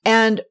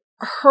 And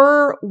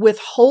her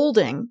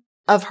withholding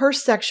of her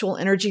sexual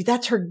energy,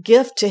 that's her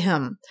gift to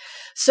him.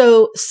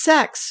 So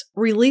sex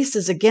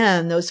releases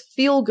again those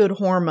feel-good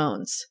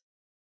hormones,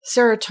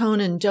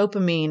 serotonin,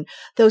 dopamine,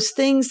 those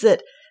things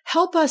that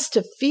help us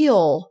to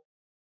feel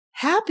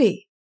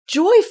happy,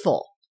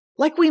 joyful,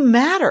 like we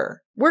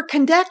matter, we're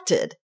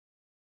connected.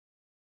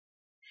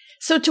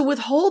 So to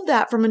withhold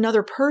that from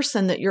another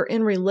person that you're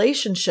in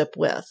relationship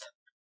with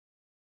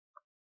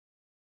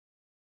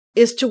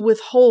is to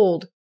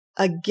withhold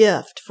a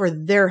gift for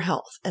their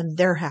health and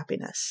their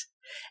happiness.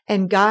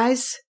 And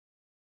guys,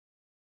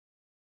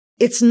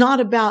 it's not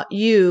about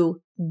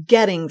you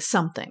getting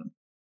something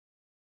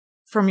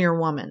from your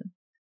woman.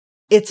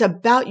 It's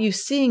about you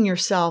seeing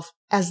yourself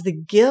as the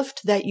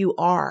gift that you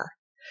are.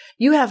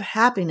 You have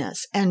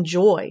happiness and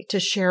joy to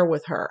share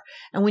with her.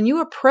 And when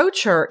you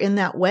approach her in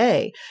that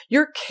way,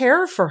 your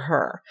care for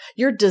her,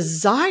 your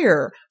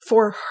desire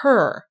for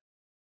her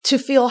to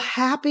feel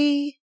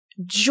happy,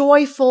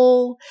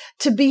 joyful,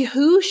 to be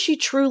who she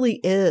truly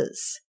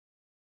is,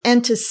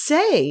 and to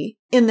say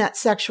in that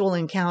sexual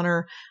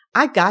encounter,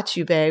 I got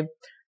you, babe.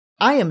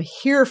 I am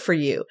here for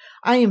you.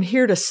 I am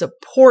here to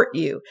support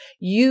you.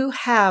 You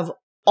have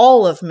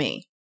all of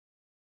me.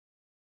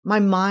 My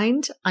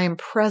mind, I am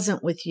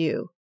present with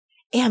you.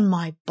 And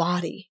my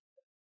body,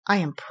 I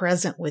am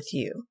present with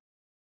you.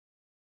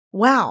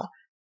 Wow,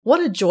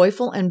 what a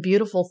joyful and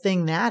beautiful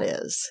thing that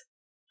is.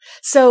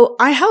 So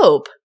I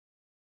hope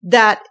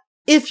that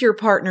if you're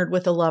partnered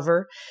with a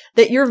lover,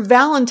 that your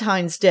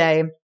Valentine's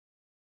Day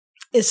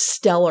is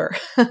stellar,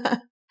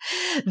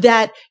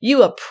 that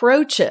you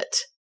approach it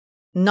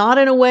not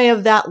in a way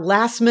of that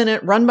last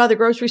minute run by the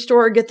grocery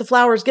store, get the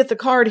flowers, get the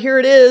card, here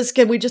it is,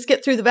 can we just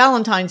get through the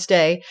Valentine's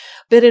Day,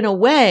 but in a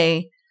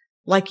way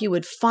like you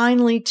would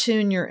finely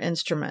tune your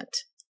instrument,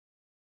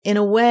 in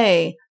a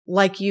way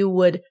like you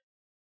would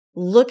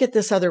look at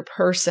this other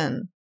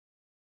person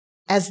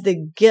as the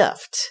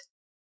gift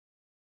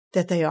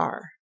that they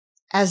are,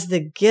 as the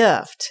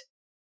gift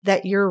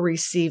that you're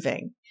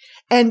receiving.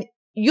 And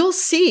you'll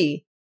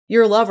see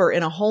your lover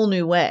in a whole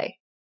new way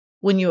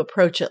when you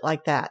approach it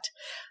like that.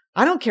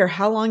 I don't care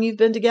how long you've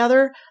been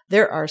together,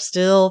 there are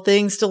still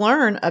things to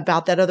learn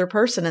about that other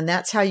person, and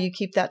that's how you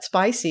keep that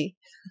spicy.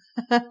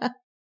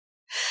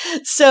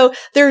 So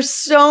there's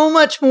so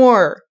much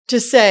more to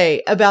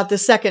say about the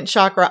second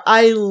chakra.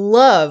 I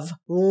love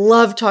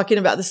talking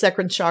about the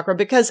second chakra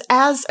because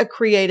as a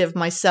creative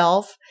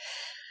myself,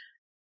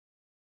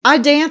 I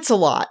dance a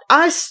lot.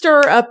 I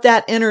stir up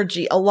that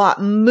energy a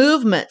lot.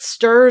 Movement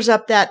stirs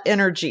up that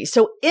energy.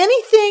 So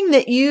anything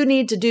that you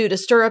need to do to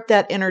stir up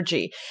that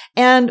energy,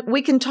 and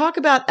we can talk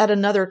about at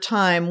another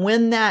time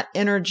when that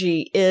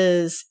energy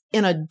is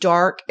in a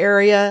dark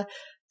area.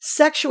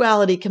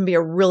 Sexuality can be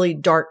a really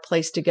dark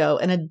place to go,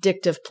 an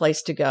addictive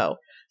place to go.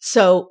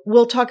 So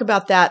we'll talk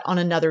about that on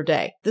another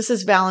day. This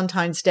is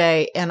Valentine's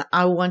Day, and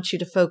I want you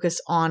to focus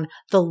on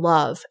the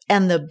love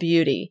and the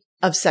beauty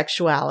of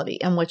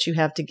sexuality and what you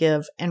have to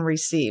give and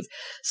receive.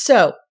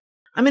 So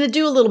I'm going to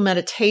do a little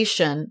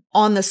meditation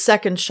on the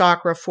second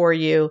chakra for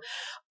you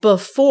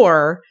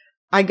before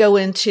I go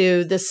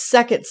into the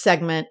second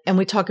segment and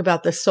we talk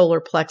about the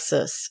solar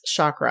plexus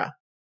chakra.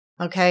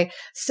 Okay.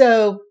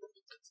 So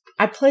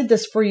I played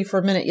this for you for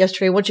a minute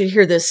yesterday. I want you to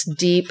hear this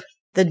deep.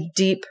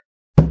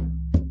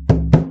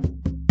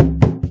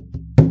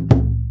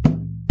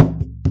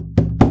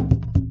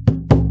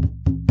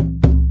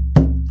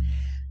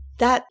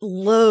 That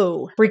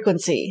low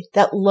frequency,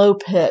 that low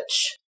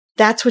pitch,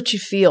 that's what you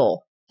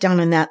feel down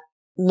in that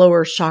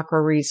lower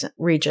chakra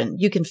region.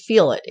 You can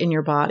feel it in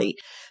your body.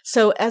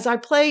 So as I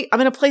play, I'm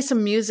going to play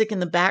some music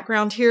in the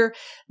background here.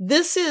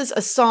 This is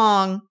a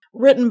song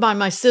written by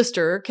my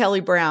sister,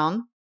 Kelly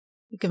Brown.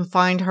 You can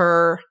find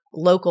her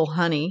local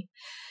honey.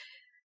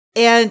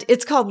 And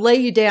it's called Lay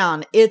You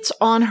Down. It's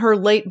on her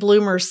Late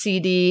Bloomer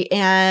CD.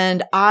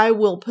 And I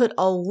will put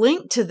a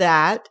link to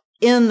that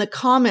in the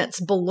comments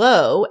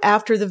below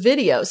after the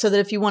video so that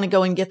if you want to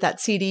go and get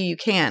that CD, you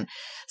can.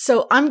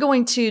 So I'm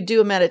going to do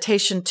a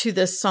meditation to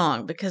this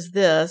song because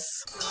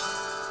this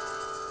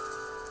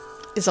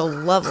is a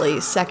lovely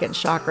second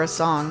chakra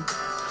song.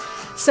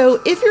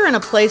 So if you're in a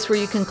place where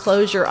you can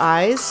close your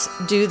eyes,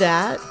 do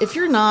that. If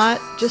you're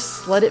not,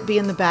 just let it be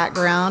in the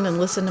background and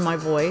listen to my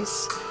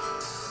voice.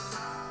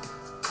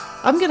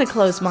 I'm going to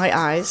close my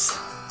eyes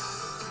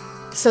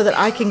so that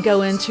I can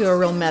go into a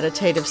real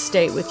meditative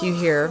state with you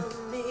here.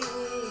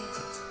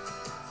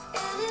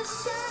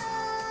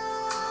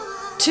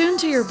 Tune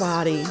to your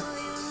body.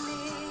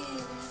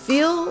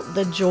 Feel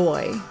the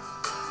joy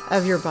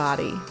of your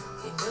body.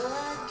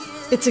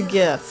 It's a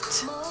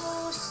gift.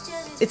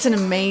 It's an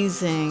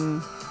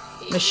amazing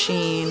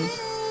machine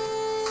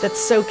that's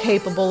so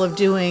capable of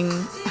doing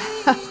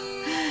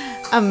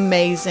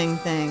amazing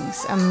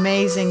things.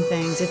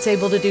 It's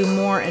able to do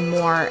more and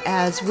more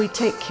as we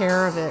take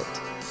care of it.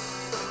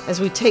 As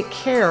we take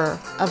care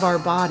of our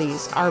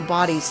bodies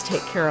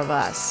take care of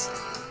us.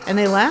 And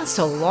they last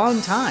a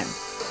long time.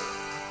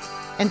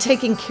 And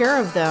taking care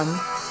of them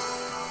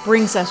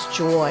brings us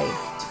joy.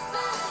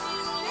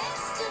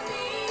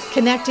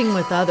 Connecting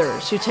with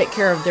others who take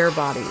care of their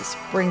bodies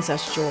brings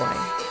us joy.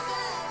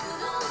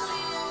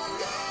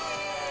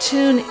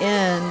 Tune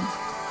in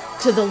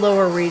to the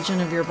lower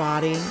region of your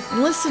body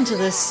and listen to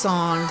this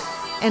song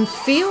and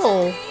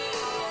feel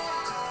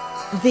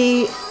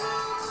the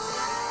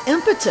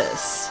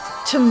impetus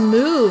to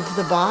move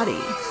the body.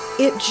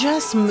 It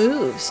just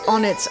moves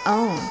on its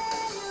own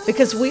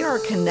because we are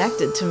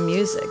connected to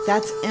music.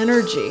 That's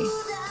energy,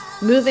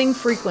 moving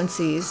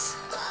frequencies,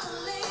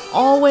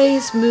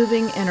 always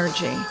moving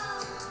energy.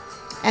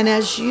 And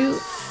as you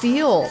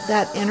feel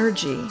that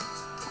energy,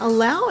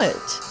 allow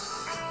it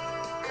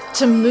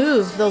to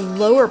move the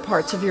lower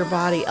parts of your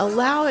body.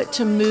 Allow it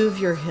to move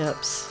your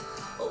hips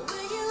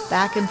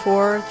back and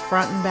forth,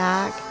 front and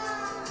back,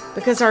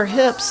 because our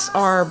hips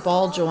are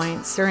ball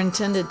joints. They're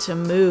intended to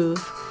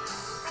move,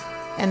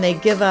 and they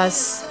give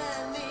us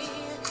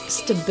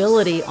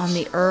stability on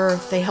the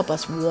earth. They help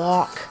us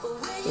walk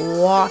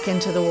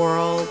into the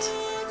world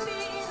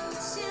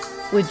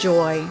with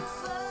joy.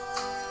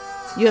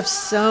 You have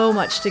so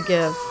much to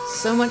give,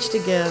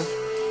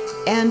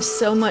 and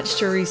so much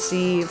to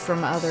receive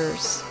from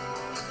others.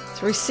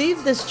 So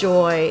receive this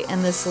joy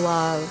and this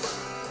love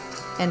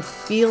and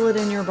feel it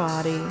in your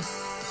body.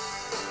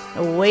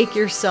 Wake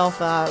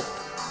yourself up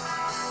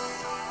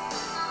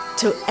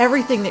to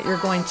everything that you're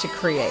going to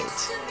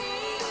create.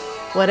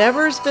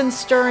 Whatever's been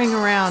stirring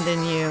around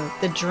in you,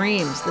 the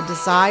dreams, the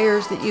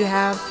desires that you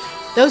have,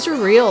 those are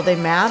real, they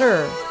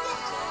matter.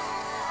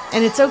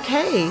 And it's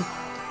okay.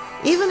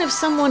 Even if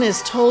someone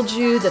has told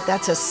you that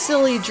that's a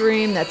silly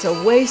dream, that's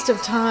a waste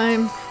of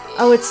time,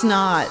 oh, it's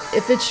not.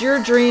 If it's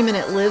your dream and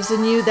it lives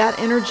in you, that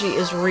energy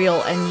is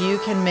real and you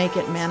can make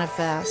it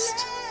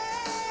manifest.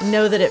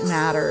 Know that it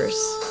matters.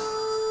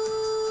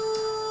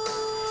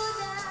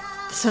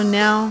 So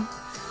now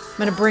I'm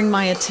going to bring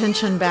my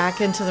attention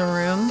back into the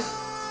room.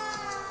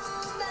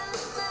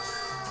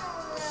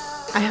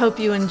 I hope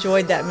you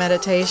enjoyed that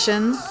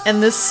meditation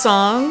and this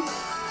song.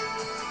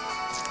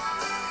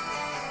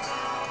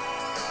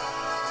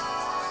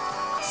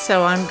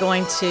 So I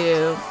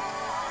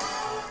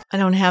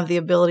don't have the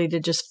ability to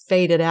just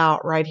fade it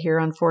out right here.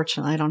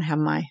 Unfortunately, I don't have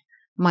my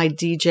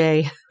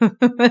DJ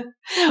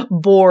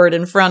board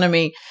in front of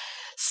me.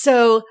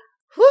 So,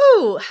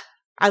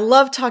 I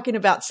love talking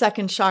about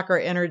second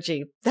chakra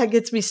energy. That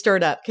gets me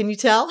stirred up. Can you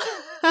tell?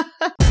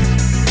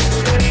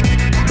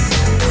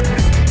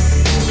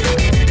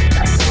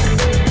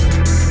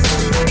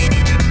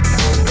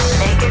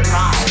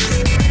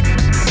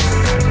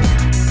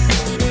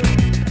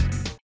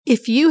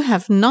 If you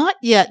have not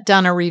yet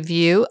done a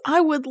review, I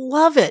would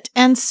love it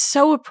and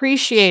so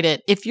appreciate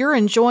it. If you're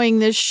enjoying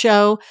this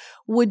show,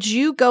 would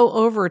you go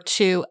over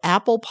to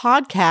Apple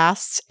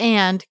Podcasts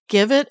and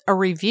give it a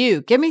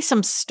review? Give me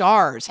some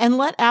stars and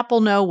let Apple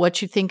know what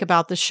you think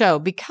about the show,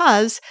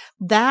 because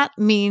that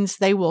means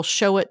they will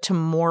show it to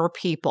more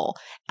people.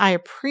 I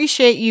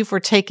appreciate you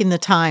for taking the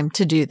time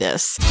to do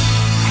this.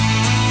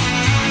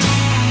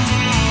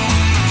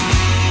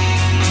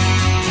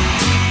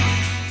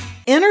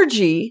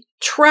 Energy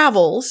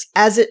travels.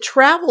 As it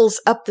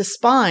travels up the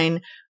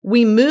spine,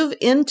 we move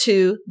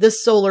into the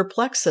solar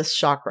plexus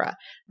chakra.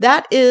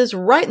 That is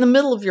right in the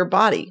middle of your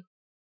body,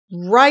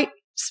 right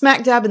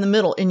smack dab in the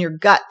middle, in your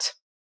gut.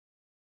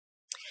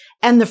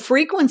 And the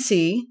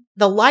frequency,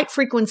 the light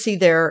frequency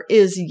there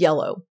is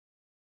yellow,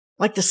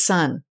 like the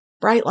sun,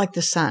 bright like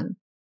the sun.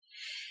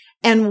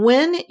 And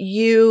when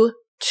you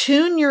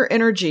tune your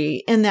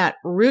energy in that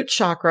root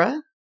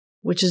chakra,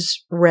 which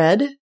is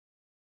red,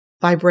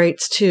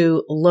 vibrates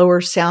to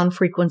lower sound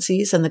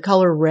frequencies and the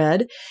color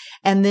red,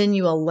 and then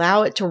you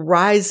allow it to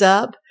rise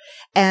up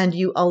and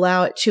you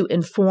allow it to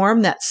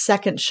inform that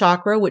second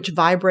chakra, which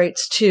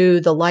vibrates to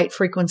the light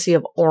frequency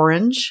of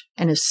orange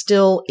and is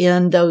still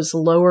in those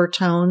lower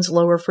tones,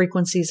 lower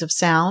frequencies of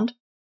sound.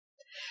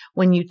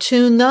 When you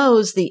tune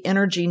those, the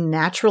energy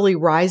naturally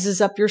rises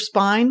up your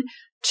spine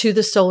to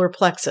the solar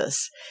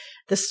plexus.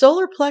 The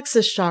solar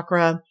plexus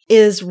chakra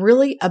is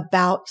really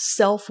about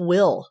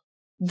self-will.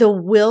 The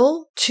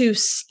will to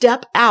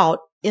step out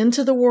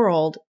into the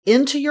world,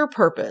 into your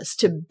purpose,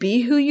 to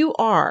be who you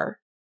are,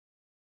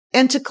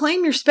 and to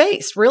claim your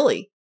space,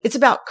 really. It's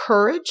about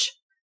courage.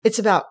 It's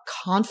about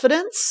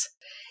confidence.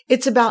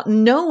 It's about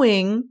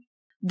knowing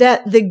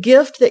that the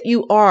gift that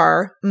you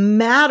are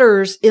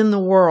matters in the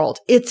world.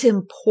 It's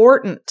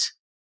important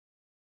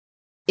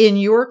in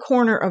your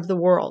corner of the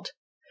world.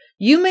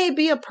 You may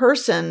be a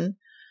person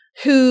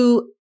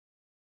who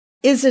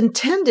is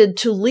intended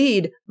to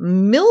lead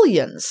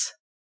millions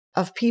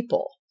of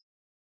people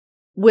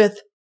with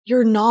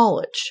your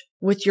knowledge,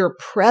 with your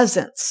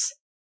presence,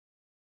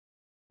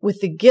 with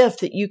the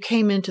gift that you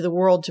came into the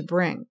world to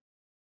bring.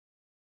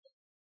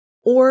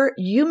 Or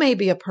you may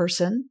be a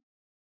person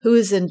who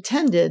is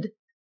intended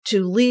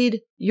to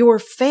lead your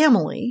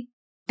family,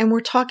 and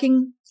we're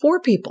talking 4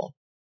 people.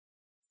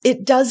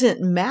 It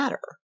doesn't matter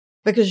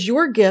because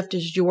your gift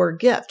is your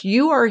gift.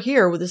 You are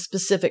here with a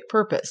specific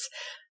purpose.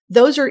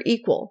 Those are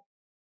equal.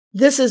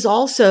 This is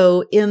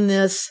also in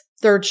this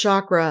 3rd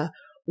chakra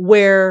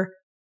where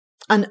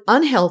an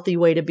unhealthy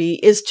way to be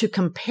is to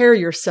compare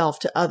yourself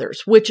to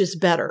others, which is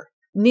better.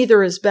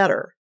 Neither is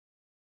better.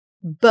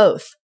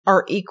 Both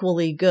are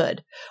equally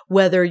good.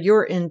 Whether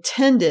you're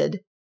intended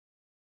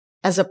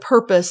as a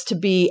purpose to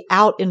be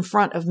out in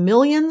front of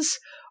millions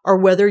or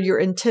whether you're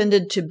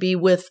intended to be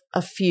with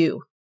a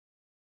few.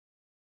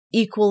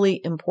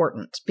 Equally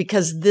important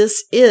because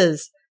this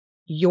is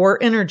your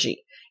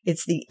energy.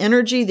 It's the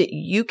energy that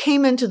you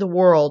came into the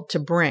world to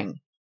bring.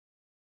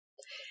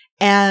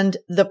 And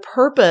the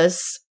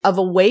purpose of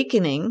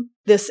awakening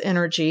this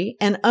energy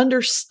and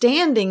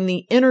understanding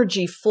the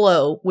energy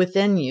flow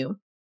within you,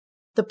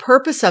 the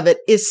purpose of it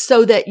is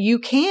so that you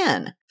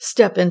can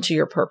step into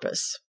your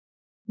purpose.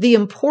 The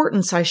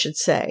importance, I should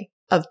say,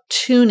 of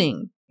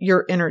tuning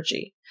your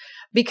energy.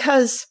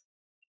 Because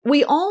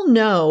we all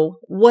know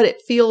what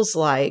it feels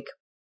like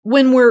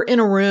when we're in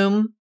a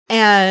room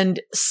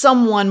and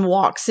someone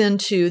walks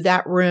into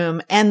that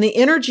room and the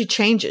energy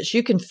changes.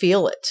 You can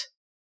feel it.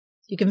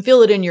 You can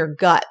feel it in your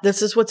gut.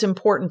 This is what's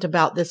important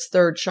about this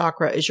 3rd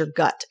chakra is your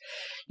gut.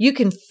 You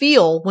can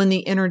feel when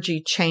the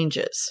energy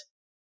changes.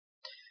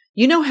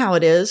 You know how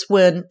it is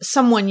when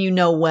someone you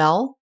know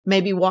well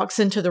maybe walks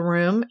into the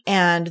room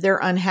and they're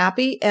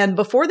unhappy. And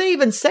before they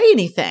even say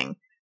anything,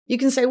 you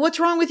can say, "What's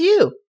wrong with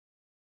you?"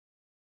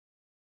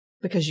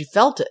 Because you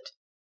felt it.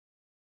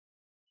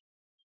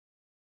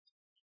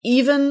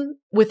 Even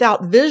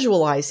without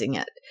visualizing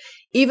it,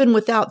 even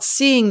without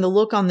seeing the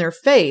look on their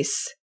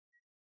face,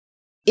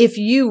 if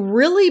you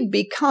really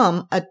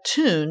become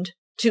attuned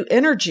to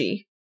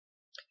energy,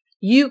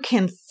 you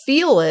can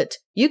feel it.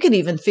 You can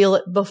even feel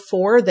it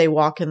before they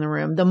walk in the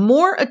room. The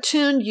more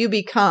attuned you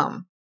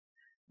become,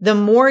 the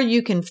more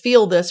you can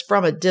feel this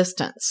from a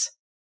distance.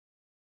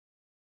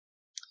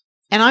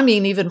 And I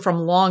mean even from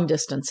long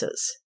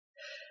distances.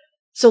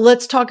 So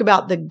let's talk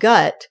about the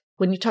gut.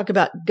 When you talk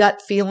about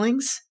gut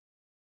feelings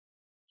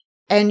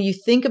and you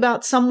think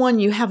about someone,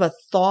 you have a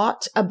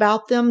thought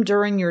about them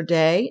during your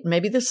day.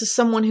 Maybe this is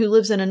someone who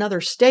lives in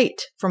another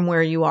state from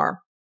where you are.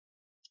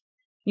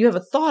 You have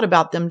a thought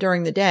about them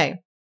during the day.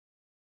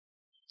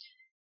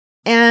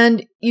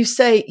 And you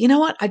say, "You know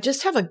what? I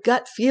just have a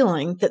gut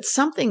feeling that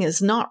something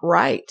is not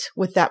right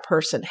with that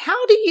person."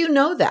 How do you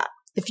know that?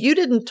 If you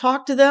didn't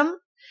talk to them,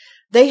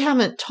 they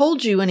haven't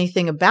told you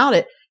anything about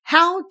it.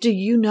 How do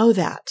you know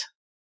that?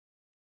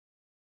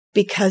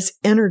 Because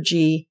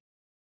energy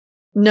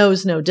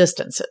knows no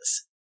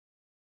distances.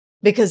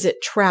 Because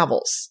it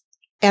travels.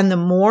 And the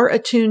more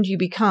attuned you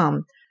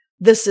become,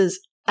 this is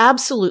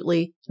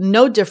absolutely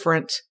no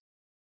different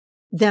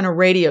than a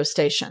radio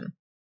station.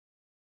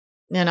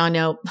 And I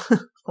know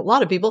a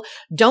lot of people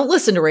don't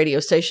listen to radio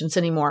stations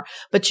anymore,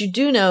 but you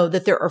do know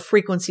that there are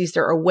frequencies,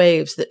 there are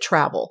waves that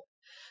travel.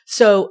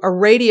 So a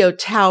radio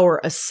tower,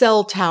 a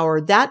cell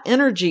tower, that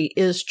energy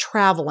is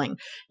traveling.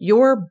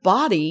 Your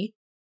body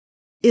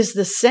is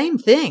the same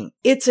thing.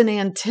 It's an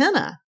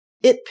antenna.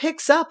 It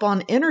picks up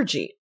on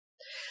energy.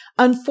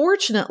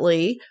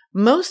 Unfortunately,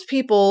 most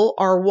people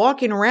are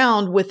walking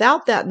around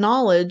without that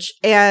knowledge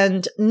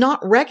and not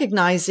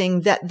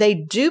recognizing that they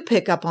do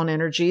pick up on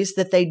energies,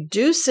 that they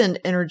do send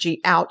energy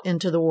out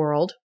into the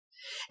world.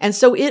 And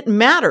so it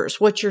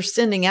matters what you're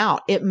sending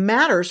out. It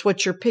matters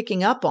what you're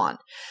picking up on.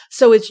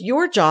 So it's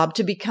your job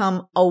to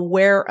become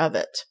aware of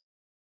it.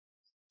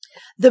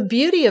 The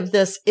beauty of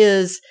this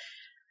is,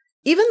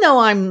 even though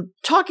I'm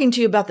talking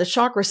to you about the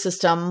chakra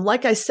system,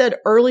 like I said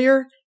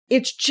earlier,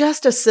 it's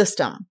just a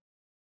system.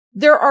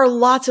 There are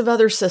lots of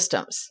other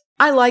systems.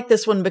 I like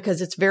this one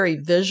because it's very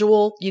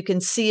visual. You can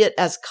see it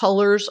as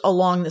colors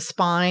along the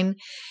spine.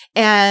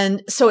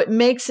 And so it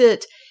makes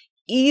it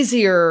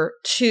easier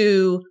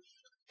to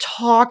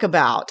talk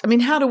about. I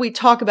mean, how do we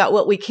talk about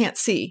what we can't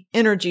see?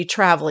 Energy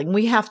traveling.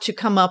 We have to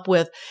come up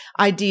with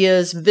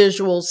ideas,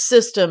 visuals,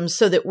 systems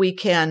so that we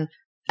can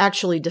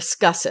actually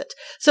discuss it.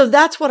 So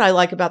that's what I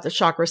like about the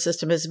chakra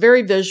system. It's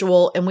very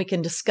visual and we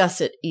can discuss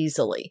it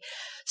easily.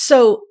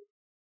 So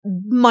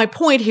my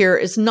point here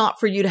is not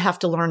for you to have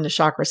to learn the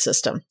chakra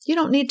system. You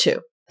don't need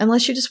to,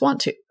 unless you just want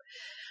to.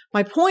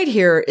 My point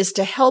here is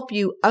to help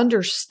you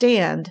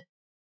understand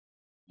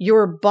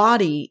your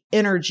body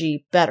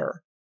energy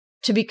better.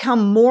 to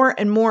become more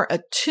and more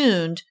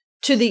attuned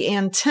to the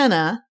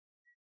antenna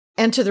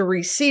and to the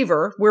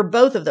receiver. We're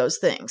both of those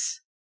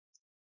things,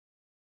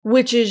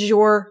 which is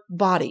your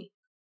body.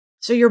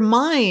 So your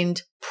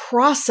mind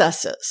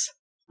processes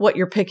what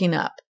you're picking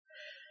up.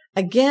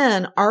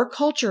 Again, our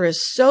culture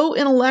is so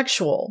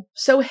intellectual,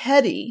 so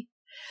heady,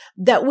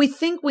 that we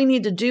think we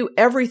need to do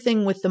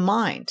everything with the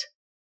mind.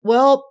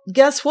 Well,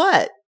 guess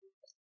what?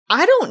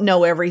 I don't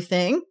know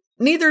everything.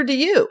 Neither do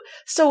you.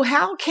 So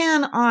how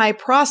can I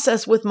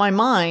process with my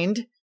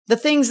mind the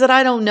things that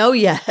I don't know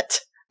yet?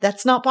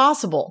 That's not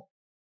possible.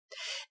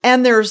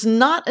 And there's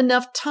not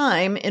enough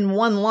time in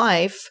one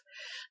life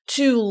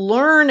to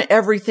learn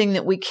everything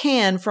that we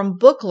can from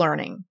book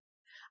learning.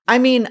 I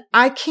mean,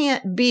 I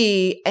can't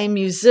be a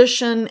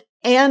musician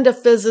and a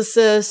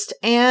physicist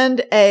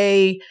and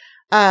a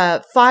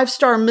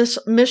 5-star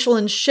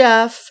Michelin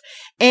chef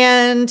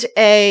and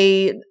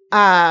a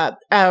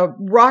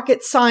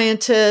rocket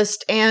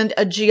scientist and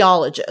a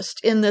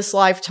geologist in this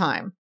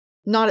lifetime.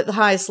 Not at the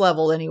highest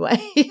level anyway.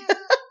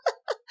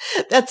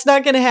 That's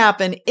not going to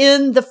happen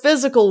in the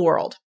physical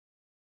world.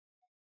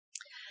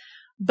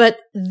 But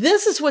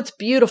this is what's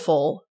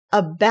beautiful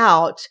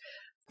about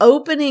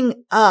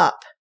opening up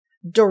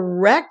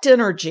direct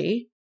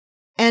energy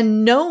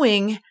and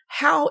knowing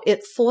how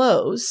it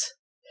flows,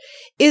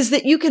 is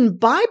that you can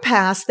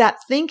bypass that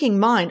thinking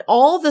mind.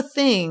 All the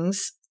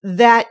things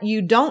that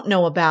you don't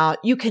know about,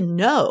 you can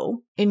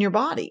know in your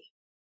body.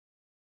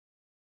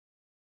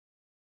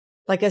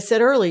 Like I said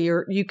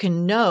earlier, you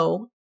can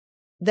know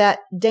that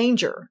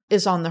danger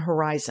is on the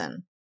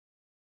horizon.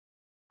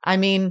 I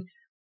mean,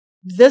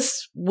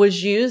 this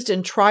was used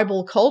in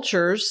tribal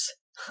cultures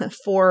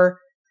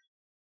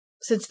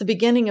since the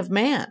beginning of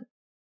man.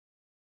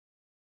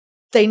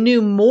 They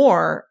knew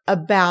more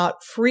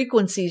about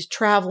frequencies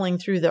traveling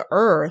through the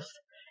earth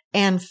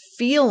and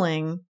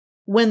feeling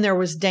when there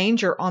was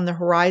danger on the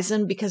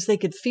horizon because they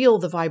could feel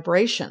the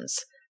vibrations.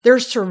 Their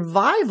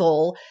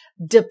survival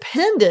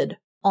depended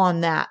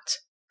on that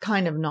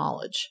kind of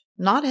knowledge,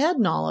 not head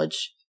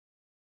knowledge.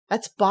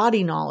 That's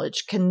body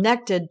knowledge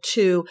connected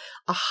to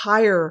a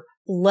higher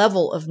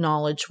level of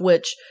knowledge,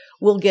 which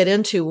we'll get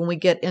into when we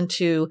get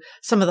into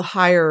some of the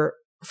higher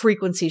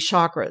frequency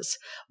chakras.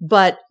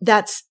 But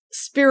that's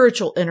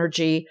spiritual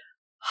energy,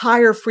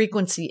 higher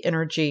frequency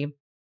energy.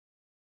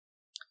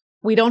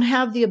 We don't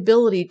have the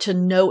ability to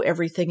know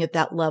everything at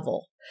that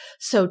level.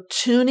 So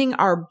tuning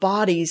our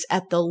bodies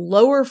at the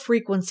lower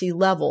frequency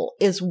level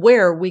is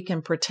where we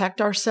can protect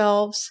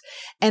ourselves.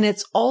 And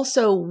it's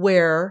also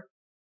where,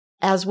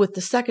 as with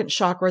the second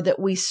chakra,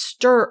 that we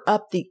stir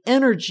up the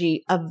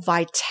energy of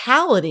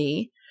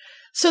vitality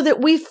so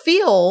that we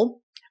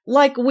feel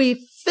like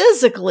we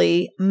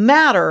physically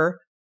matter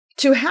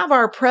to have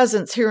our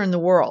presence here in the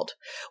world.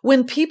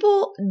 When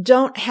people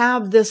don't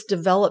have this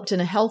developed in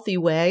a healthy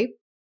way,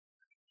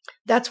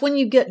 that's when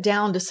you get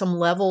down to some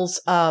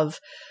levels of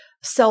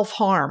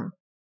self-harm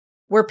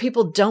where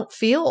people don't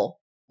feel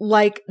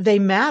like they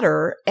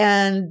matter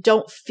and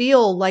don't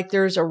feel like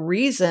there's a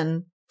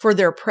reason for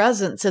their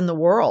presence in the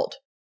world.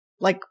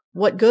 Like,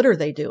 what good are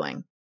they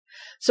doing?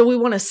 So we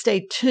want to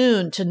stay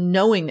tuned to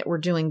knowing that we're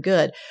doing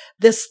good.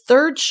 This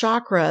third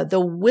chakra, the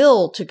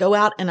will to go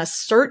out and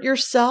assert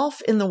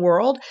yourself in the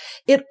world,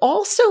 it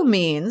also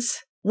means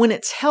when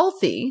it's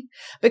healthy,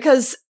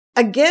 because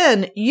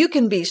again, you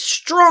can be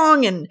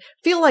strong and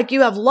feel like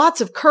you have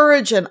lots of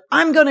courage and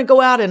I'm going to go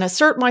out and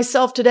assert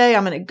myself today.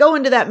 I'm going to go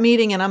into that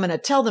meeting and I'm going to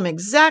tell them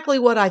exactly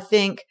what I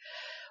think.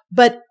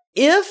 But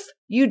if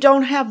you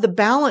don't have the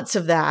balance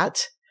of that,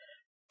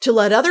 to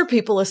let other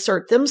people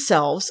assert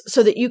themselves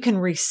so that you can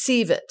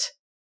receive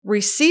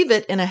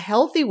it in a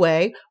healthy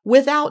way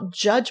without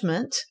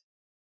judgment,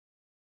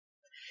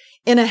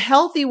 in a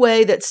healthy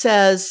way that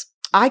says,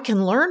 I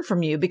can learn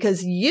from you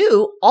because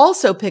you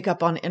also pick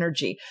up on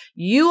energy.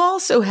 You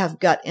also have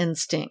gut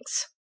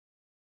instincts.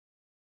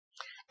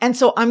 And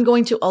so I'm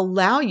going to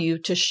allow you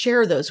to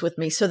share those with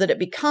me so that it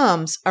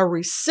becomes a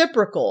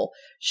reciprocal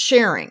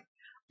sharing,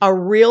 a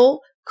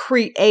real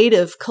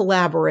creative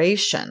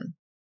collaboration.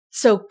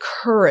 So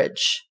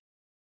courage.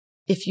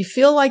 If you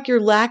feel like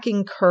you're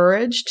lacking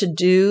courage to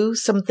do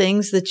some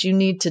things that you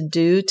need to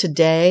do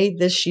today,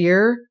 this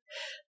year,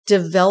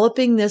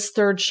 developing this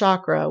third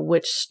chakra,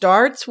 which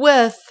starts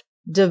with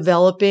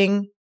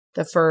developing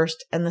the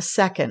first and the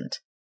second.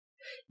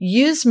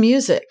 Use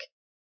music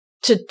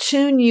to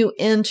tune you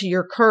into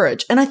your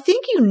courage. And I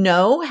think you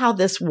know how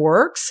this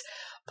works.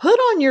 Put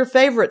on your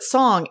favorite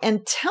song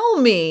and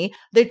tell me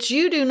that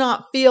you do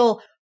not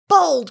feel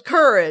bold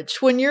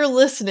courage when you're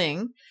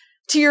listening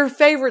to your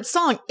favorite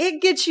song.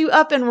 It gets you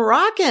up and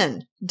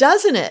rocking,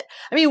 doesn't it?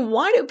 I mean,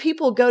 why do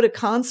people go to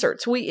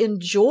concerts? We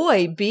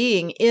enjoy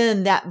being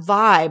in that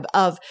vibe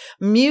of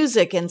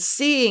music and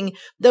seeing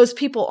those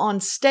people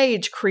on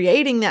stage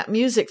creating that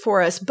music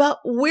for us, but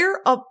we're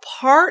a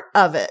part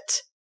of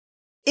it.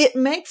 It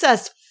makes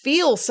us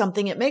feel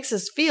something. It makes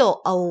us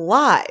feel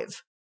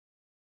alive.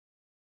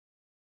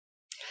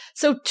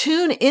 So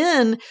tune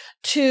in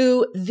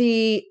to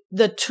the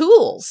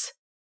tools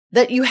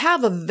that you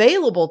have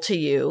available to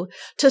you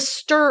to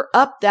stir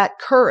up that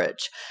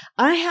courage.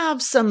 I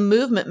have some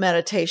movement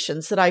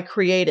meditations that I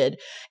created,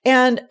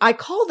 and I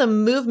call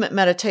them movement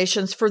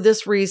meditations for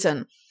this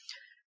reason.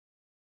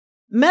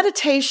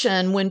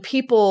 Meditation, when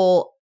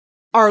people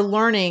are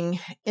learning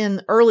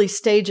in early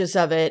stages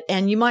of it,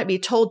 and you might be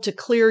told to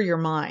clear your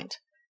mind.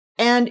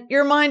 And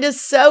your mind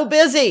is so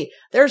busy.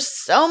 There's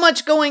so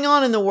much going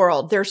on in the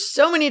world. There's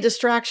so many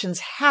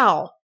distractions.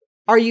 How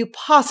are you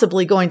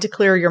possibly going to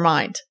clear your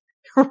mind?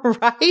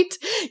 Right?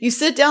 You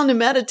sit down to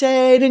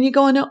meditate and you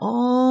go into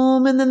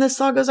and then this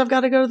thought goes, I've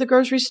got to go to the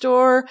grocery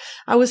store.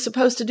 I was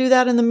supposed to do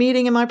that in the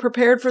meeting. Am I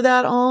prepared for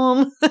that?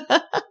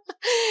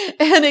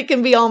 And it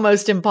can be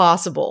almost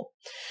impossible.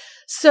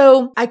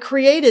 So I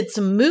created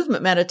some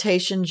movement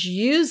meditations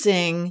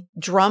using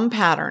drum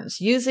patterns,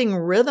 using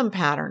rhythm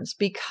patterns,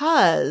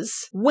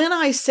 because when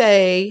I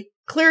say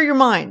clear your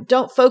mind,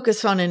 don't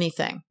focus on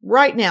anything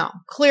right now,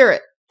 clear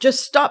it.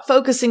 Just stop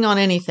focusing on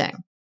anything.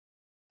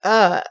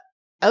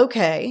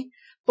 Okay.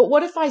 But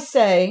what if I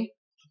say,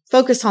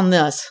 focus on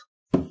this?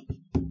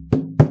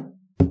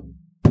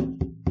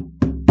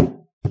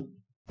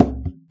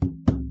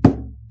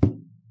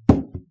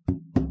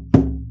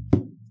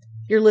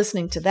 You're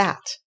listening to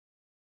that.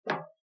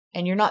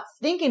 And you're not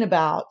thinking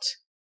about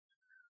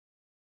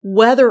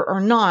whether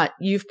or not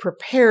you've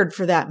prepared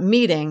for that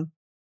meeting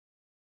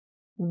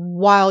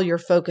while you're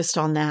focused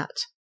on that.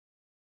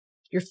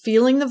 You're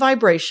feeling the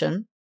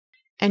vibration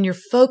and you're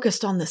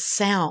focused on the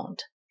sound.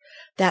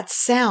 That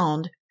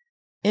sound,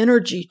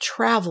 energy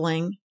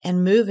traveling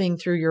and moving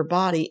through your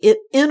body, it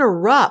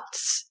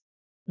interrupts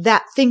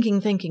that thinking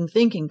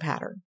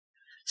pattern.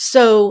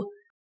 So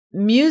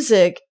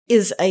music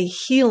is a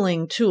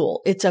healing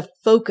tool. It's a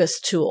focus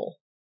tool.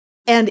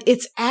 And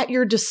it's at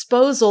your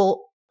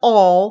disposal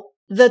all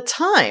the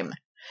time.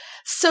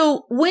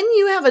 So when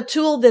you have a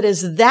tool that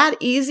is that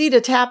easy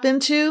to tap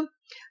into,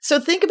 so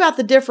think about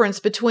the difference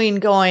between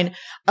going,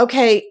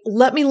 okay,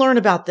 let me learn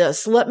about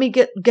this. Let me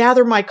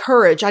gather my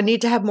courage. I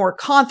need to have more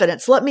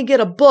confidence. Let me get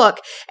a book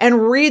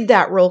and read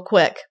that real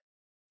quick.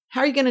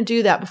 How are you going to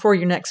do that before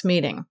your next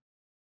meeting,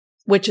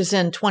 which is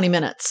in 20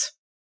 minutes?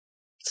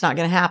 It's not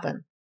going to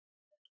happen.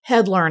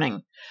 Head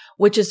learning,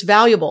 which is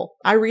valuable.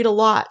 I read a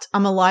lot.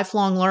 I'm a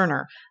lifelong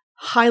learner,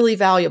 highly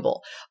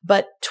valuable.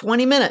 But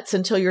 20 minutes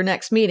until your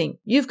next meeting,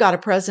 you've got a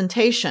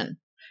presentation.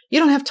 You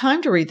don't have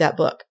time to read that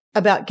book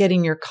about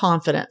getting your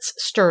confidence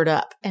stirred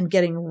up and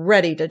getting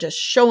ready to just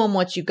show them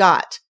what you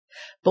got.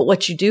 But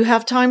what you do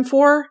have time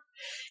for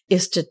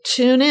is to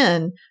tune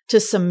in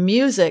to some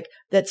music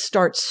that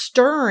starts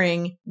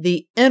stirring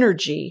the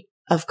energy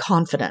of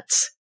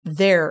confidence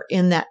there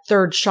in that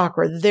third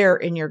chakra, there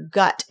in your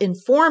gut,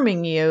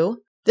 informing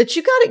you that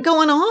you got it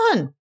going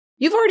on.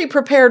 You've already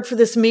prepared for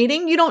this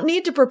meeting. You don't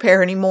need to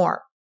prepare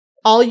anymore.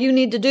 All you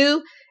need to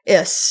do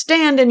is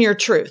stand in your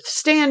truth,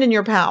 stand in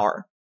your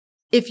power.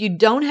 If you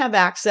don't have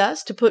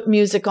access to put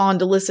music on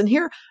to listen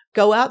here,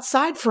 go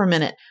outside for a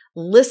minute.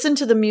 Listen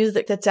to the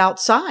music that's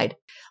outside.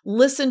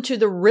 Listen to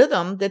the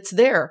rhythm that's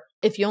there.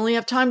 If you only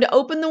have time to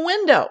open the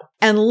window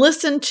and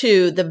listen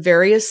to the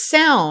various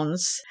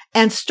sounds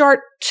and start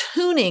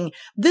tuning.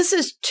 This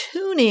is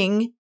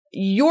tuning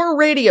your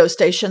radio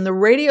station, the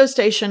radio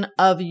station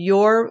of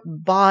your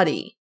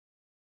body.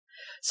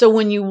 So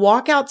when you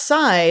walk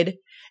outside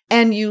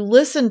and you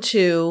listen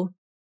to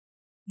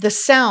the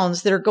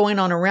sounds that are going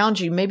on around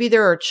you, maybe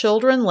there are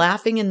children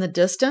laughing in the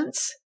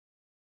distance.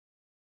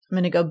 I'm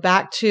going to go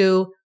back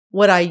to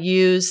what I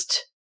used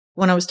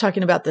when I was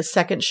talking about the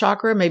second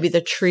chakra. Maybe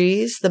the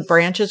trees, the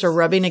branches are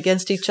rubbing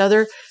against each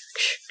other.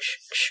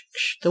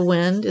 The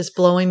wind is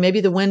blowing. Maybe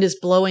the wind is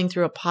blowing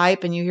through a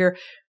pipe and you hear,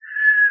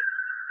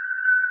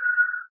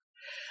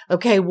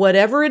 okay,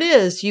 whatever it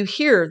is, you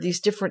hear these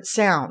different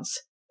sounds.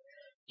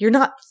 You're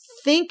not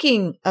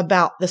thinking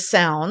about the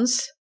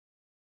sounds.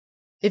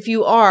 If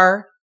you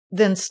are,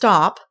 then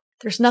stop.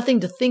 There's nothing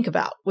to think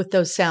about with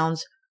those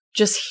sounds.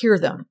 Just hear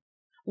them.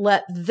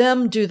 Let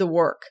them do the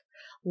work.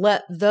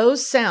 Let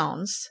those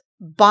sounds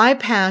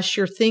bypass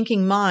your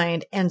thinking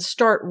mind and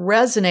start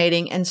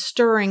resonating and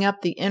stirring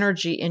up the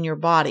energy in your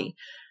body.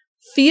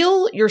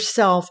 Feel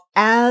yourself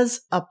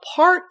as a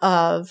part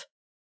of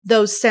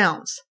those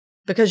sounds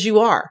because you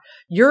are.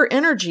 Your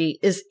energy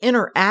is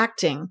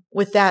interacting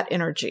with that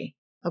energy.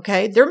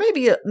 Okay. There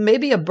may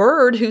be a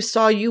bird who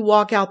saw you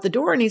walk out the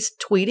door and he's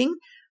tweeting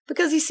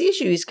because he sees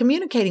you. He's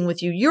communicating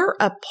with you. You're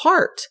a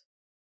part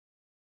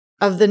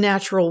of the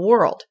natural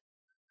world.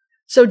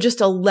 So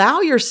just allow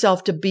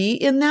yourself to be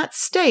in that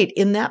state,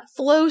 in that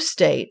flow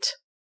state.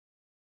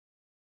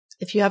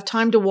 If you have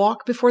time to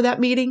walk before that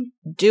meeting,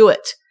 do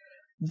it.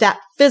 That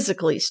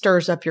physically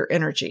stirs up your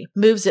energy,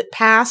 moves it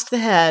past the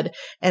head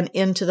and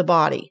into the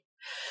body.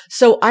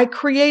 So I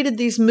created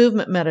these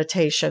movement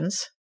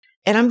meditations,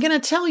 and I'm going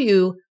to tell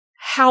you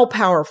how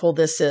powerful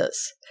this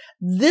is.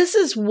 This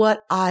is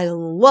what I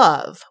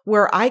love,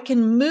 where I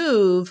can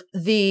move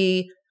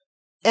the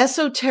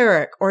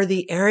esoteric or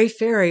the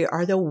airy-fairy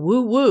or the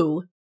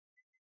woo-woo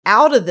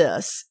out of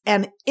this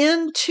and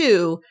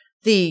into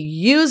the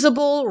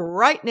usable,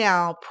 right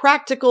now,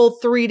 practical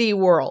 3D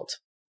world.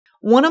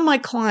 One of my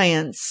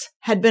clients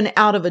had been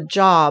out of a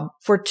job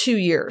for 2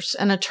 years,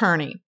 an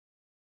attorney.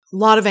 A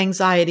lot of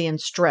anxiety and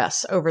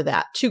stress over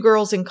that. 2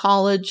 girls in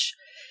college,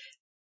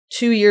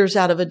 2 years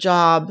out of a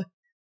job,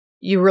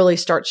 you really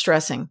start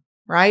stressing,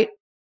 right?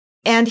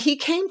 And he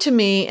came to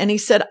me and he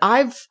said,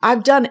 I've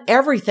done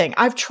everything.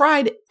 I've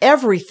tried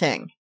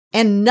everything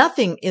and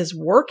nothing is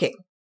working.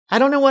 I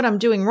don't know what I'm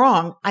doing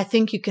wrong. I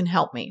think you can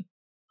help me.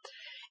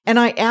 And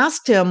I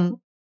asked him,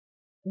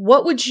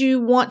 what would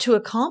you want to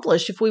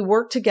accomplish if we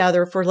worked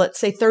together for, let's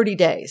say, 30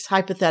 days?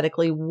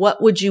 Hypothetically,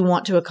 what would you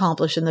want to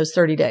accomplish in those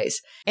 30 days?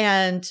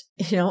 And,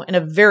 in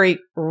a very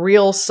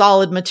real,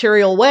 solid,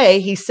 material way,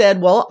 he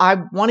said, well, I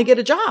want to get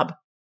a job.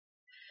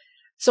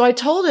 So I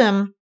told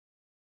him,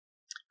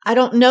 I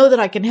don't know that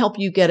I can help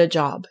you get a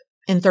job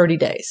in 30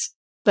 days,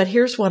 but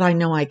here's what I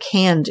know I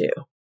can do.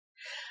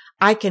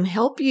 I can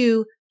help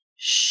you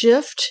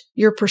shift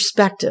your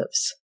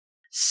perspectives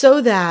so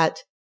that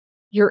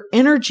your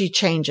energy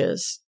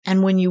changes.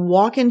 And when you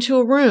walk into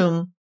a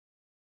room,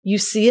 you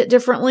see it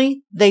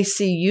differently. They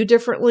see you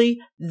differently.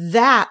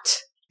 That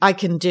I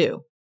can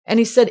do. And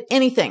he said,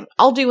 anything.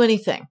 I'll do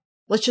anything.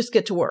 Let's just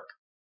get to work.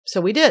 So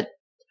we did.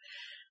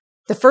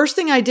 The first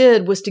thing I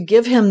did was to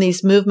give him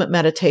these movement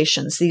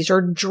meditations. These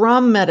are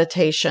drum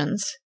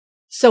meditations.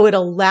 So it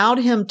allowed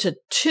him to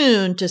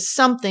tune to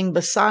something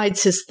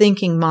besides his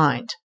thinking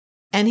mind.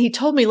 And he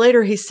told me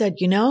later, he said,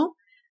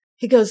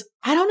 he goes,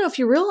 I don't know if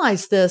you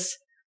realize this,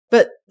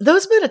 but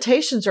those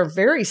meditations are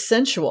very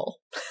sensual.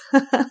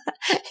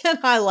 And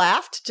I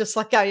laughed just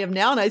like I am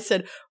now. And I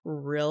said,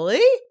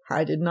 really?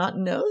 I did not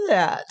know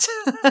that.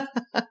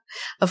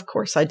 Of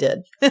course I did.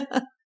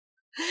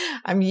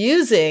 I'm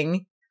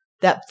using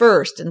that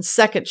first and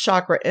second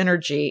chakra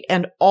energy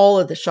and all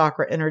of the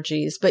chakra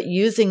energies, but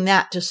using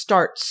that to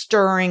start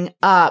stirring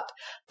up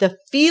the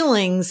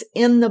feelings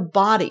in the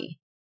body,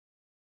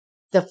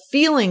 the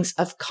feelings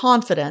of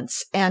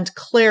confidence and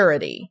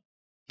clarity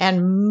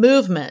and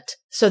movement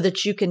so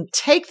that you can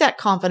take that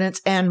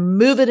confidence and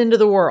move it into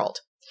the world.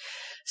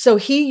 So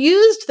he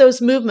used those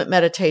movement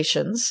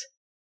meditations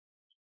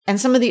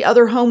and some of the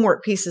other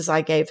homework pieces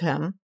I gave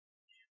him.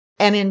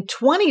 And in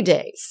 20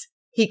 days,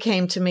 he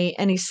came to me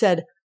and he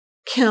said,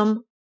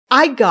 Kim,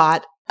 I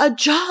got a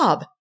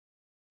job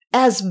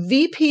as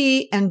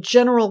VP and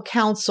general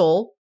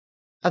counsel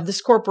of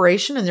this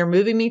corporation, and they're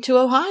moving me to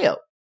Ohio.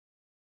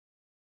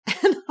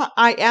 And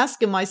I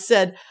asked him, I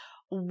said,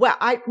 well,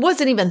 I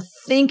wasn't even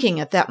thinking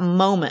at that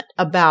moment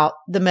about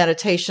the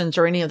meditations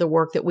or any of the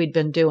work that we'd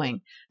been doing,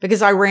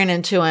 because I ran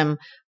into him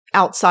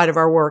outside of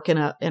our work in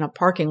a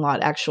parking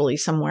lot, actually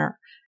somewhere.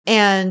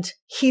 And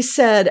he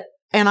said,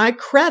 and I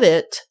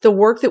credit the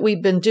work that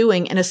we've been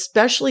doing, and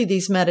especially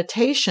these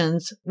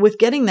meditations, with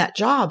getting that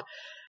job.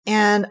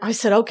 And I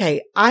said,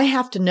 okay, I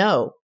have to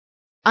know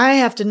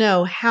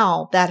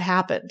how that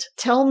happened.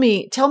 Tell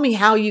me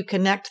how you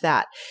connect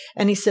that.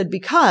 And he said,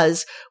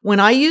 because when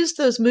I use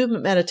those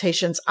movement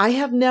meditations, I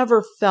have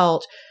never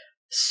felt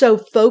so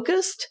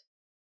focused,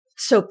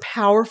 so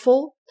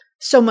powerful,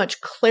 so much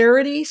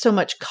clarity, so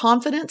much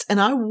confidence. And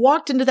I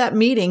walked into that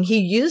meeting. He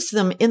used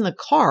them in the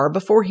car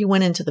before he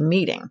went into the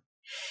meeting.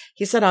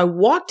 He said, I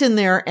walked in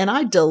there and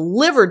I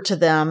delivered to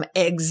them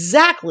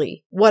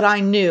exactly what I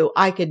knew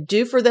I could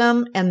do for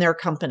them and their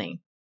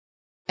company.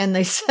 And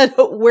they said,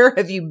 where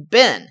have you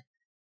been?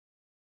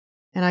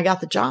 And I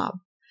got the job.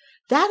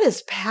 That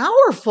is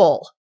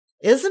powerful,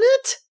 isn't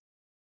it?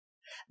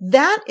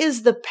 That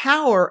is the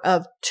power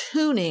of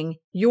tuning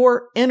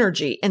your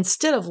energy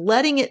instead of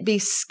letting it be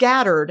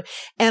scattered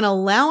and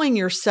allowing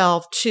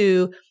yourself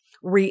to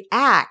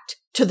react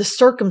to the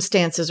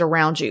circumstances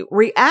around you.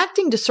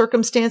 Reacting to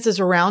circumstances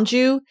around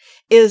you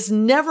is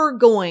never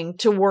going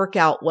to work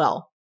out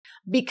well,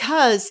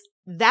 because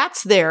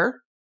that's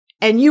there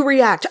and you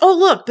react. Oh,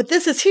 look, but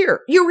this is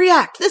here. You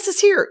react. This is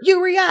here.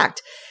 You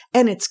react.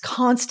 And it's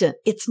constant.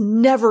 It's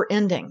never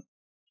ending.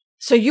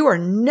 So you are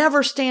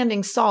never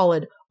standing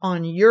solid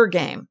on your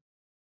game.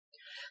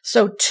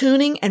 So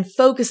tuning and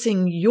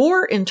focusing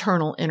your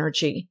internal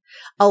energy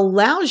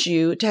allows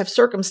you to have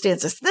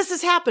circumstances. This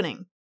is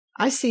happening.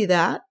 I see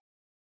that.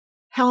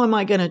 How am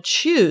I going to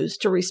choose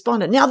to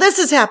respond to it? Now this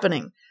is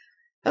happening.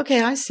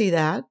 Okay, I see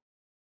that.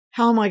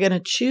 How am I going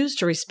to choose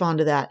to respond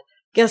to that?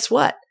 Guess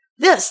what?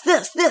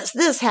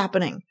 This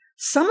happening.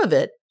 Some of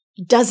it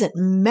doesn't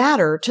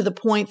matter to the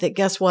point that,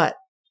 guess what?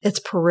 It's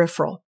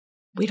peripheral.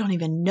 We don't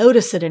even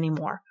notice it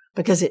anymore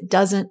because it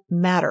doesn't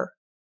matter.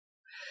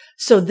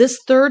 So this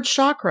third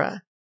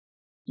chakra,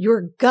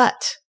 your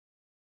gut,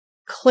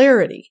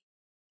 clarity,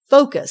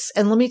 focus.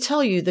 And let me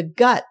tell you, the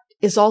gut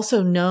is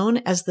also known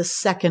as the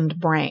second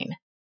brain.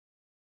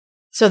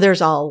 So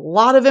there's a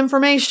lot of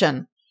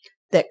information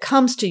that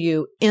comes to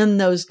you in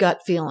those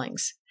gut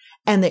feelings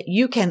and that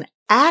you can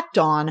act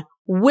on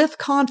with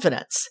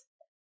confidence.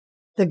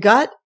 The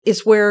gut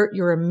is where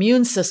your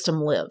immune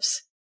system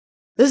lives.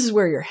 This is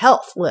where your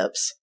health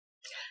lives.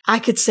 I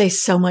could say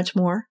so much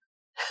more,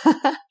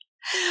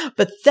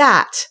 but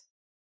that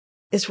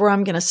is where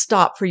I'm going to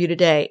stop for you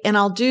today. And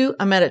I'll do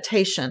a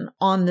meditation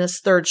on this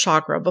third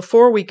chakra.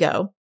 Before we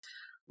go,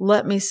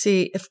 let me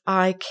see if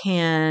I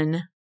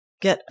can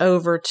get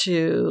over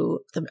to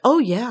the, oh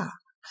yeah.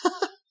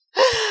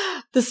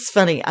 This is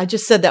funny. I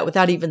just said that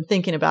without even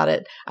thinking about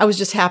it. I was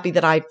just happy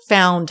that I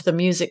found the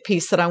music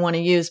piece that I want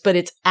to use, but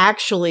it's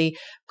actually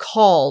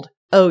called,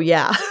 oh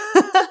yeah.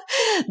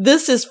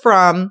 This is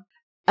from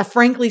a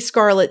Frankly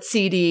Scarlet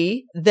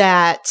CD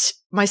that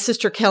my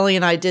sister Kelly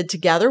and I did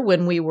together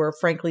when we were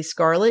Frankly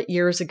Scarlet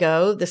years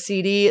ago. The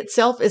CD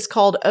itself is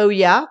called Oh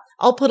Yeah.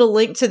 I'll put a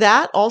link to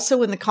that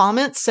also in the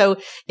comments. So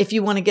if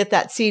you want to get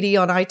that CD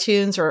on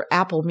iTunes or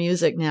Apple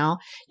Music now,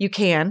 you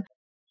can.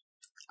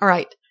 All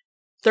right.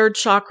 Third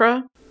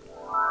chakra.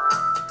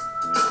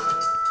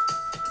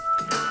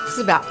 This is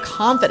about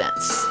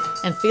confidence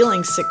and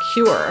feeling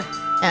secure.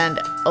 And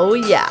oh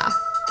yeah,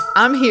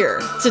 I'm here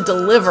to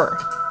deliver.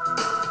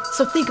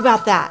 So think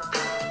about that.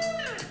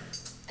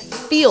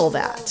 Feel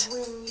that.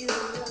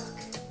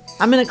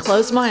 I'm going to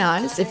close my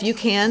eyes. If you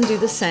can, do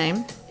the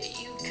same.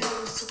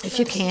 If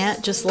you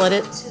can't, just let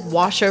it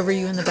wash over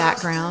you in the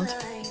background.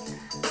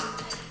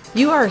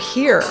 You are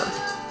here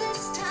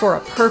for a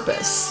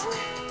purpose.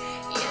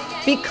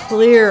 Be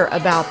clear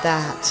about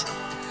that.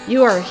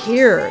 You are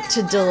here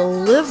to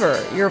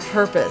deliver your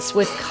purpose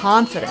with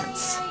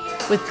confidence,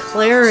 with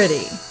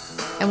clarity,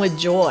 and with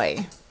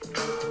joy.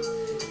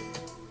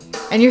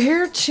 And you're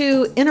here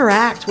to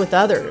interact with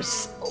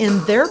others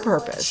in their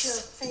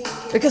purpose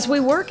because we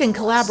work in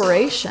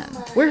collaboration.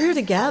 We're here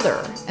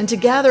together, and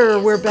together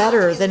we're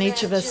better than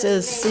each of us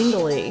is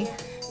singly.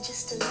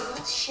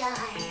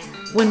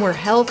 When we're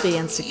healthy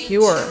and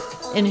secure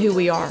in who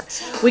we are,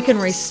 we can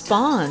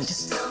respond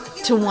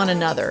to one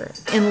another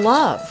in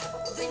love.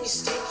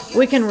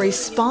 We can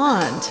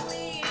respond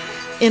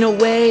in a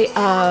way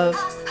of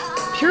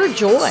pure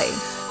joy,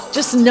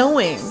 just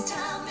knowing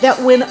that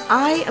when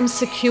I am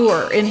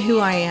secure in who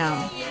I am,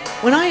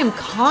 when I am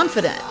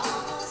confident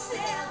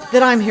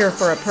that I'm here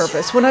for a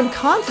purpose, when I'm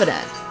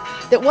confident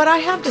that what I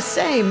have to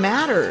say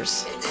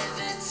matters,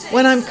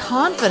 when I'm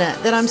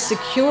confident that I'm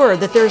secure,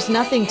 that there's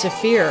nothing to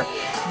fear,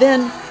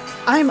 then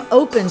I'm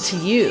open to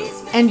you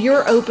and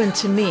you're open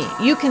to me.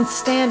 You can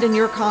stand in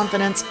your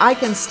confidence, I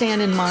can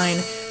stand in mine,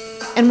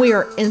 and we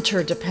are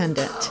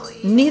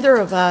interdependent. Neither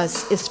of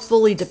us is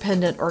fully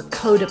dependent or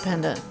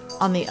codependent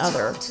on the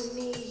other.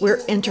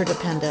 We're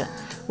interdependent.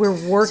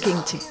 We're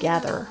working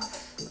together.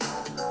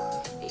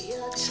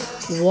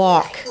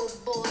 Walk.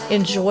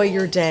 Enjoy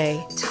your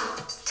day.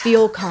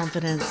 Feel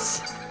confidence.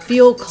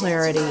 Feel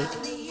clarity.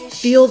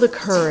 Feel the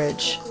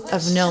courage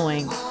of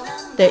knowing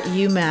that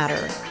you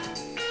matter.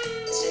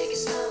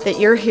 That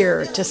you're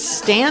here to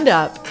stand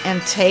up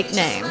and take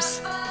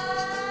names.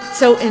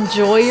 So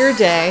enjoy your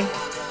day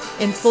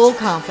in full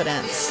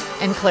confidence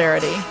and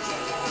clarity.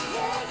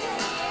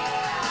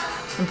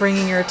 And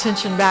bringing your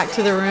attention back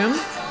to the room.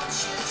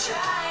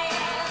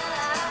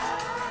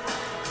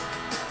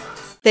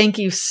 Thank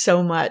you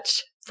so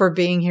much for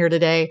being here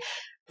today.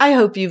 I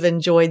hope you've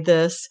enjoyed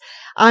this.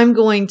 I'm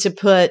going to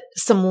put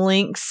some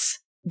links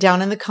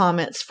down in the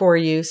comments for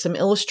you, some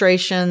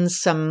illustrations,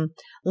 some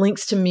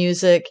links to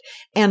music,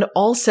 and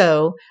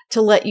also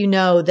to let you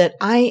know that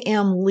I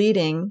am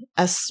leading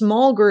a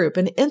small group,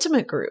 an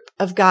intimate group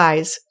of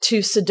guys to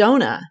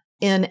Sedona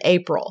in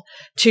April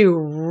to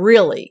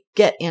really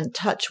get in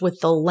touch with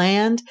the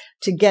land,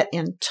 to get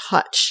in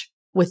touch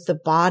with the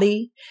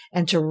body,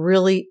 and to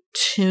really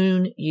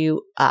tune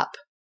you up.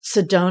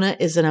 Sedona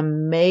is an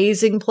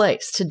amazing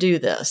place to do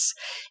this.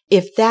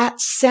 If that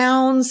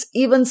sounds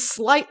even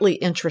slightly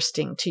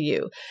interesting to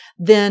you,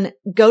 then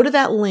go to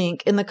that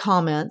link in the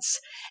comments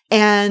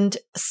and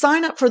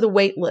sign up for the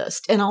wait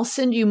list, and I'll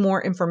send you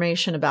more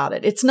information about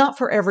it. It's not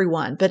for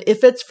everyone, but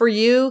if it's for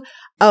you,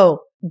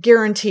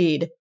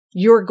 guaranteed,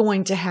 you're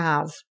going to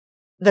have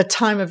the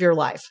time of your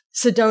life.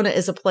 Sedona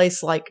is a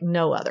place like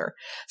no other.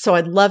 So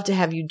I'd love to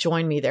have you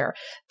join me there.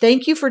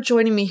 Thank you for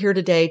joining me here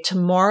today.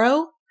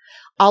 Tomorrow,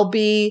 I'll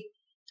be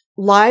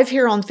live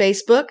here on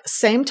Facebook,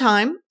 same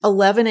time,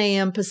 11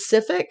 a.m.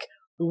 Pacific,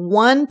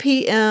 1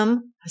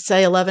 p.m.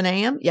 Say 11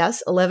 a.m.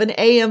 Yes, 11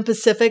 a.m.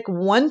 Pacific,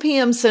 1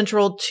 p.m.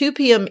 Central, 2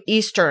 p.m.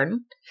 Eastern,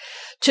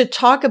 to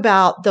talk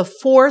about the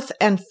fourth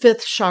and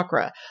fifth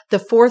chakra. The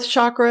fourth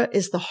chakra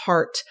is the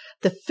heart.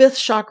 The fifth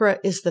chakra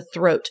is the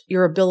throat,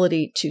 your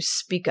ability to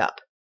speak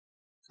up.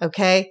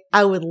 Okay?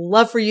 I would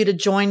love for you to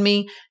join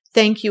me.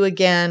 Thank you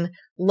again.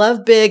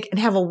 Love big and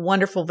have a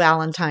wonderful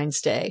Valentine's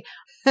Day.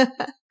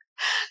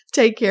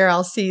 Take care.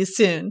 I'll see you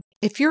soon.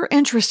 If you're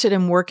interested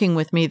in working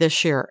with me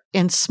this year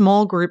in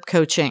small group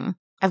coaching,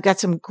 I've got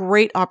some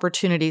great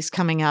opportunities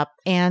coming up,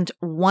 and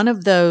one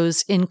of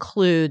those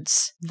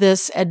includes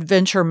this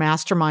adventure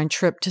mastermind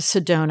trip to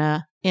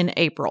Sedona in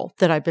April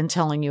that I've been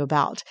telling you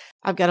about.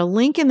 I've got a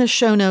link in the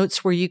show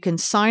notes where you can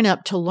sign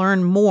up to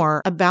learn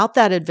more about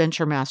that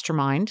adventure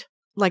mastermind.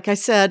 Like I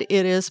said,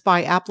 it is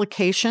by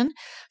application.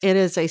 It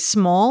is a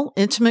small,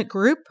 intimate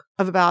group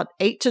of about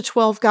 8 to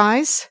 12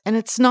 guys, and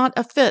it's not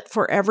a fit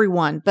for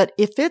everyone. But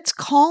if it's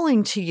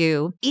calling to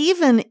you,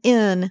 even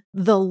in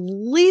the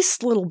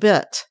least little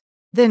bit,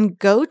 then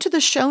go to the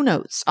show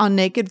notes on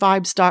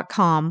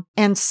nakedvibes.com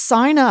and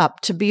sign up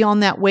to be on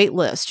that wait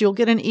list. You'll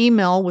get an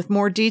email with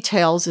more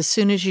details as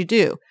soon as you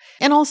do.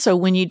 And also,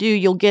 when you do,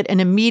 you'll get an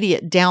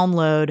immediate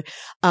download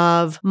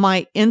of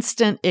my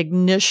Instant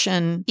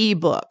Ignition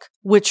ebook,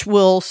 which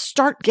will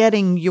start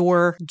getting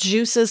your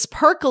juices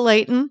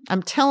percolating.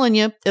 I'm telling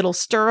you, it'll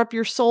stir up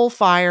your soul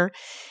fire.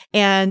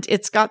 And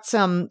it's got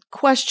some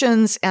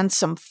questions and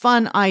some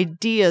fun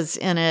ideas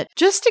in it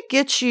just to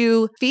get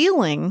you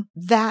feeling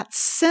that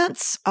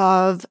sense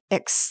of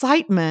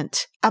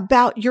excitement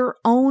about your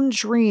own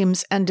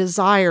dreams and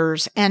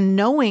desires and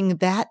knowing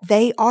that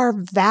they are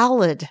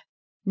valid.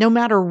 No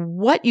matter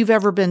what you've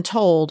ever been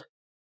told,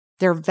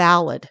 they're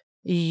valid.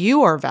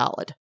 You are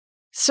valid.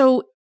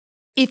 So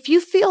if you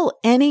feel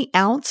any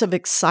ounce of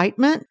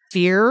excitement,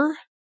 fear,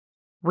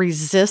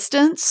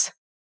 resistance,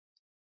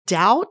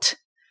 doubt,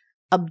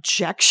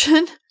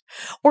 objection,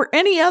 or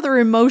any other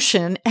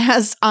emotion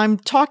as I'm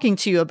talking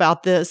to you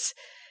about this,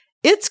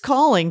 it's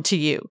calling to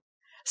you.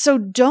 So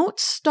don't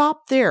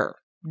stop there.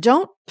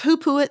 Don't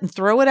poo-poo it and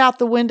throw it out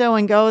the window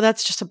and go,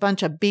 that's just a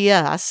bunch of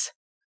BS.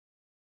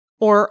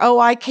 Or, oh,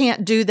 I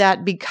can't do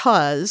that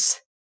because.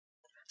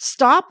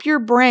 Stop your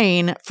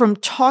brain from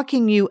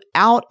talking you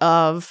out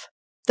of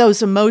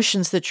those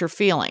emotions that you're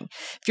feeling.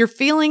 If you're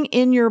feeling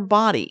in your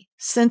body,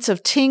 sense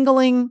of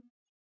tingling,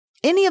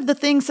 any of the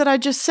things that I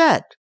just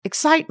said,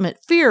 excitement,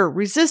 fear,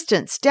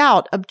 resistance,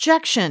 doubt,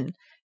 objection,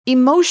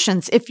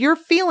 emotions. If you're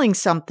feeling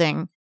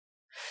something,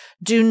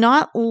 do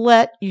not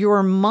let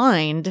your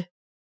mind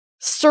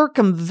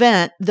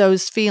circumvent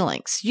those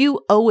feelings.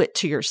 You owe it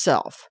to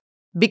yourself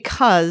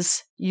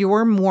because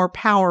you're more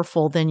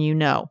powerful than you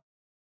know.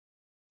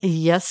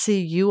 Yes,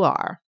 you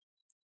are.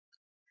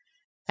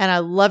 And I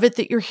love it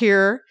that you're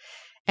here.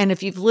 And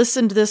if you've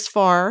listened this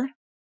far,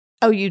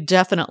 oh, you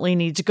definitely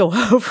need to go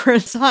over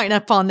and sign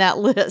up on that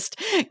list.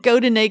 Go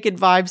to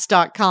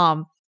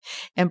nakedvibes.com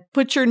and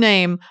put your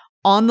name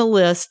on the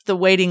list, the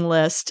waiting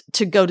list,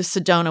 to go to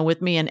Sedona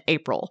with me in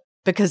April,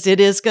 because it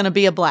is going to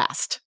be a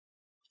blast.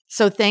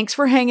 So thanks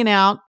for hanging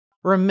out.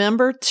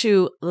 Remember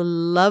to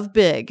love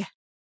big.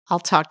 I'll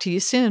talk to you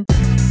soon.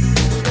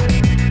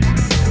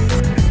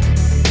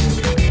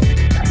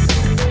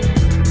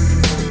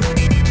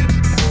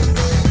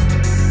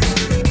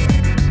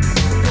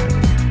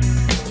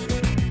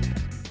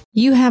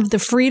 You have the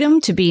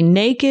freedom to be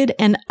naked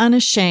and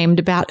unashamed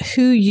about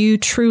who you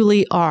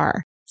truly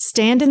are.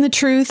 Stand in the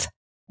truth,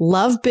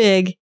 love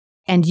big,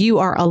 and you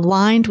are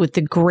aligned with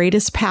the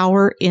greatest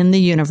power in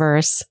the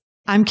universe.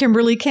 I'm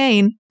Kimberly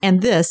Kane,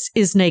 and this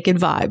is Naked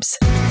Vibes.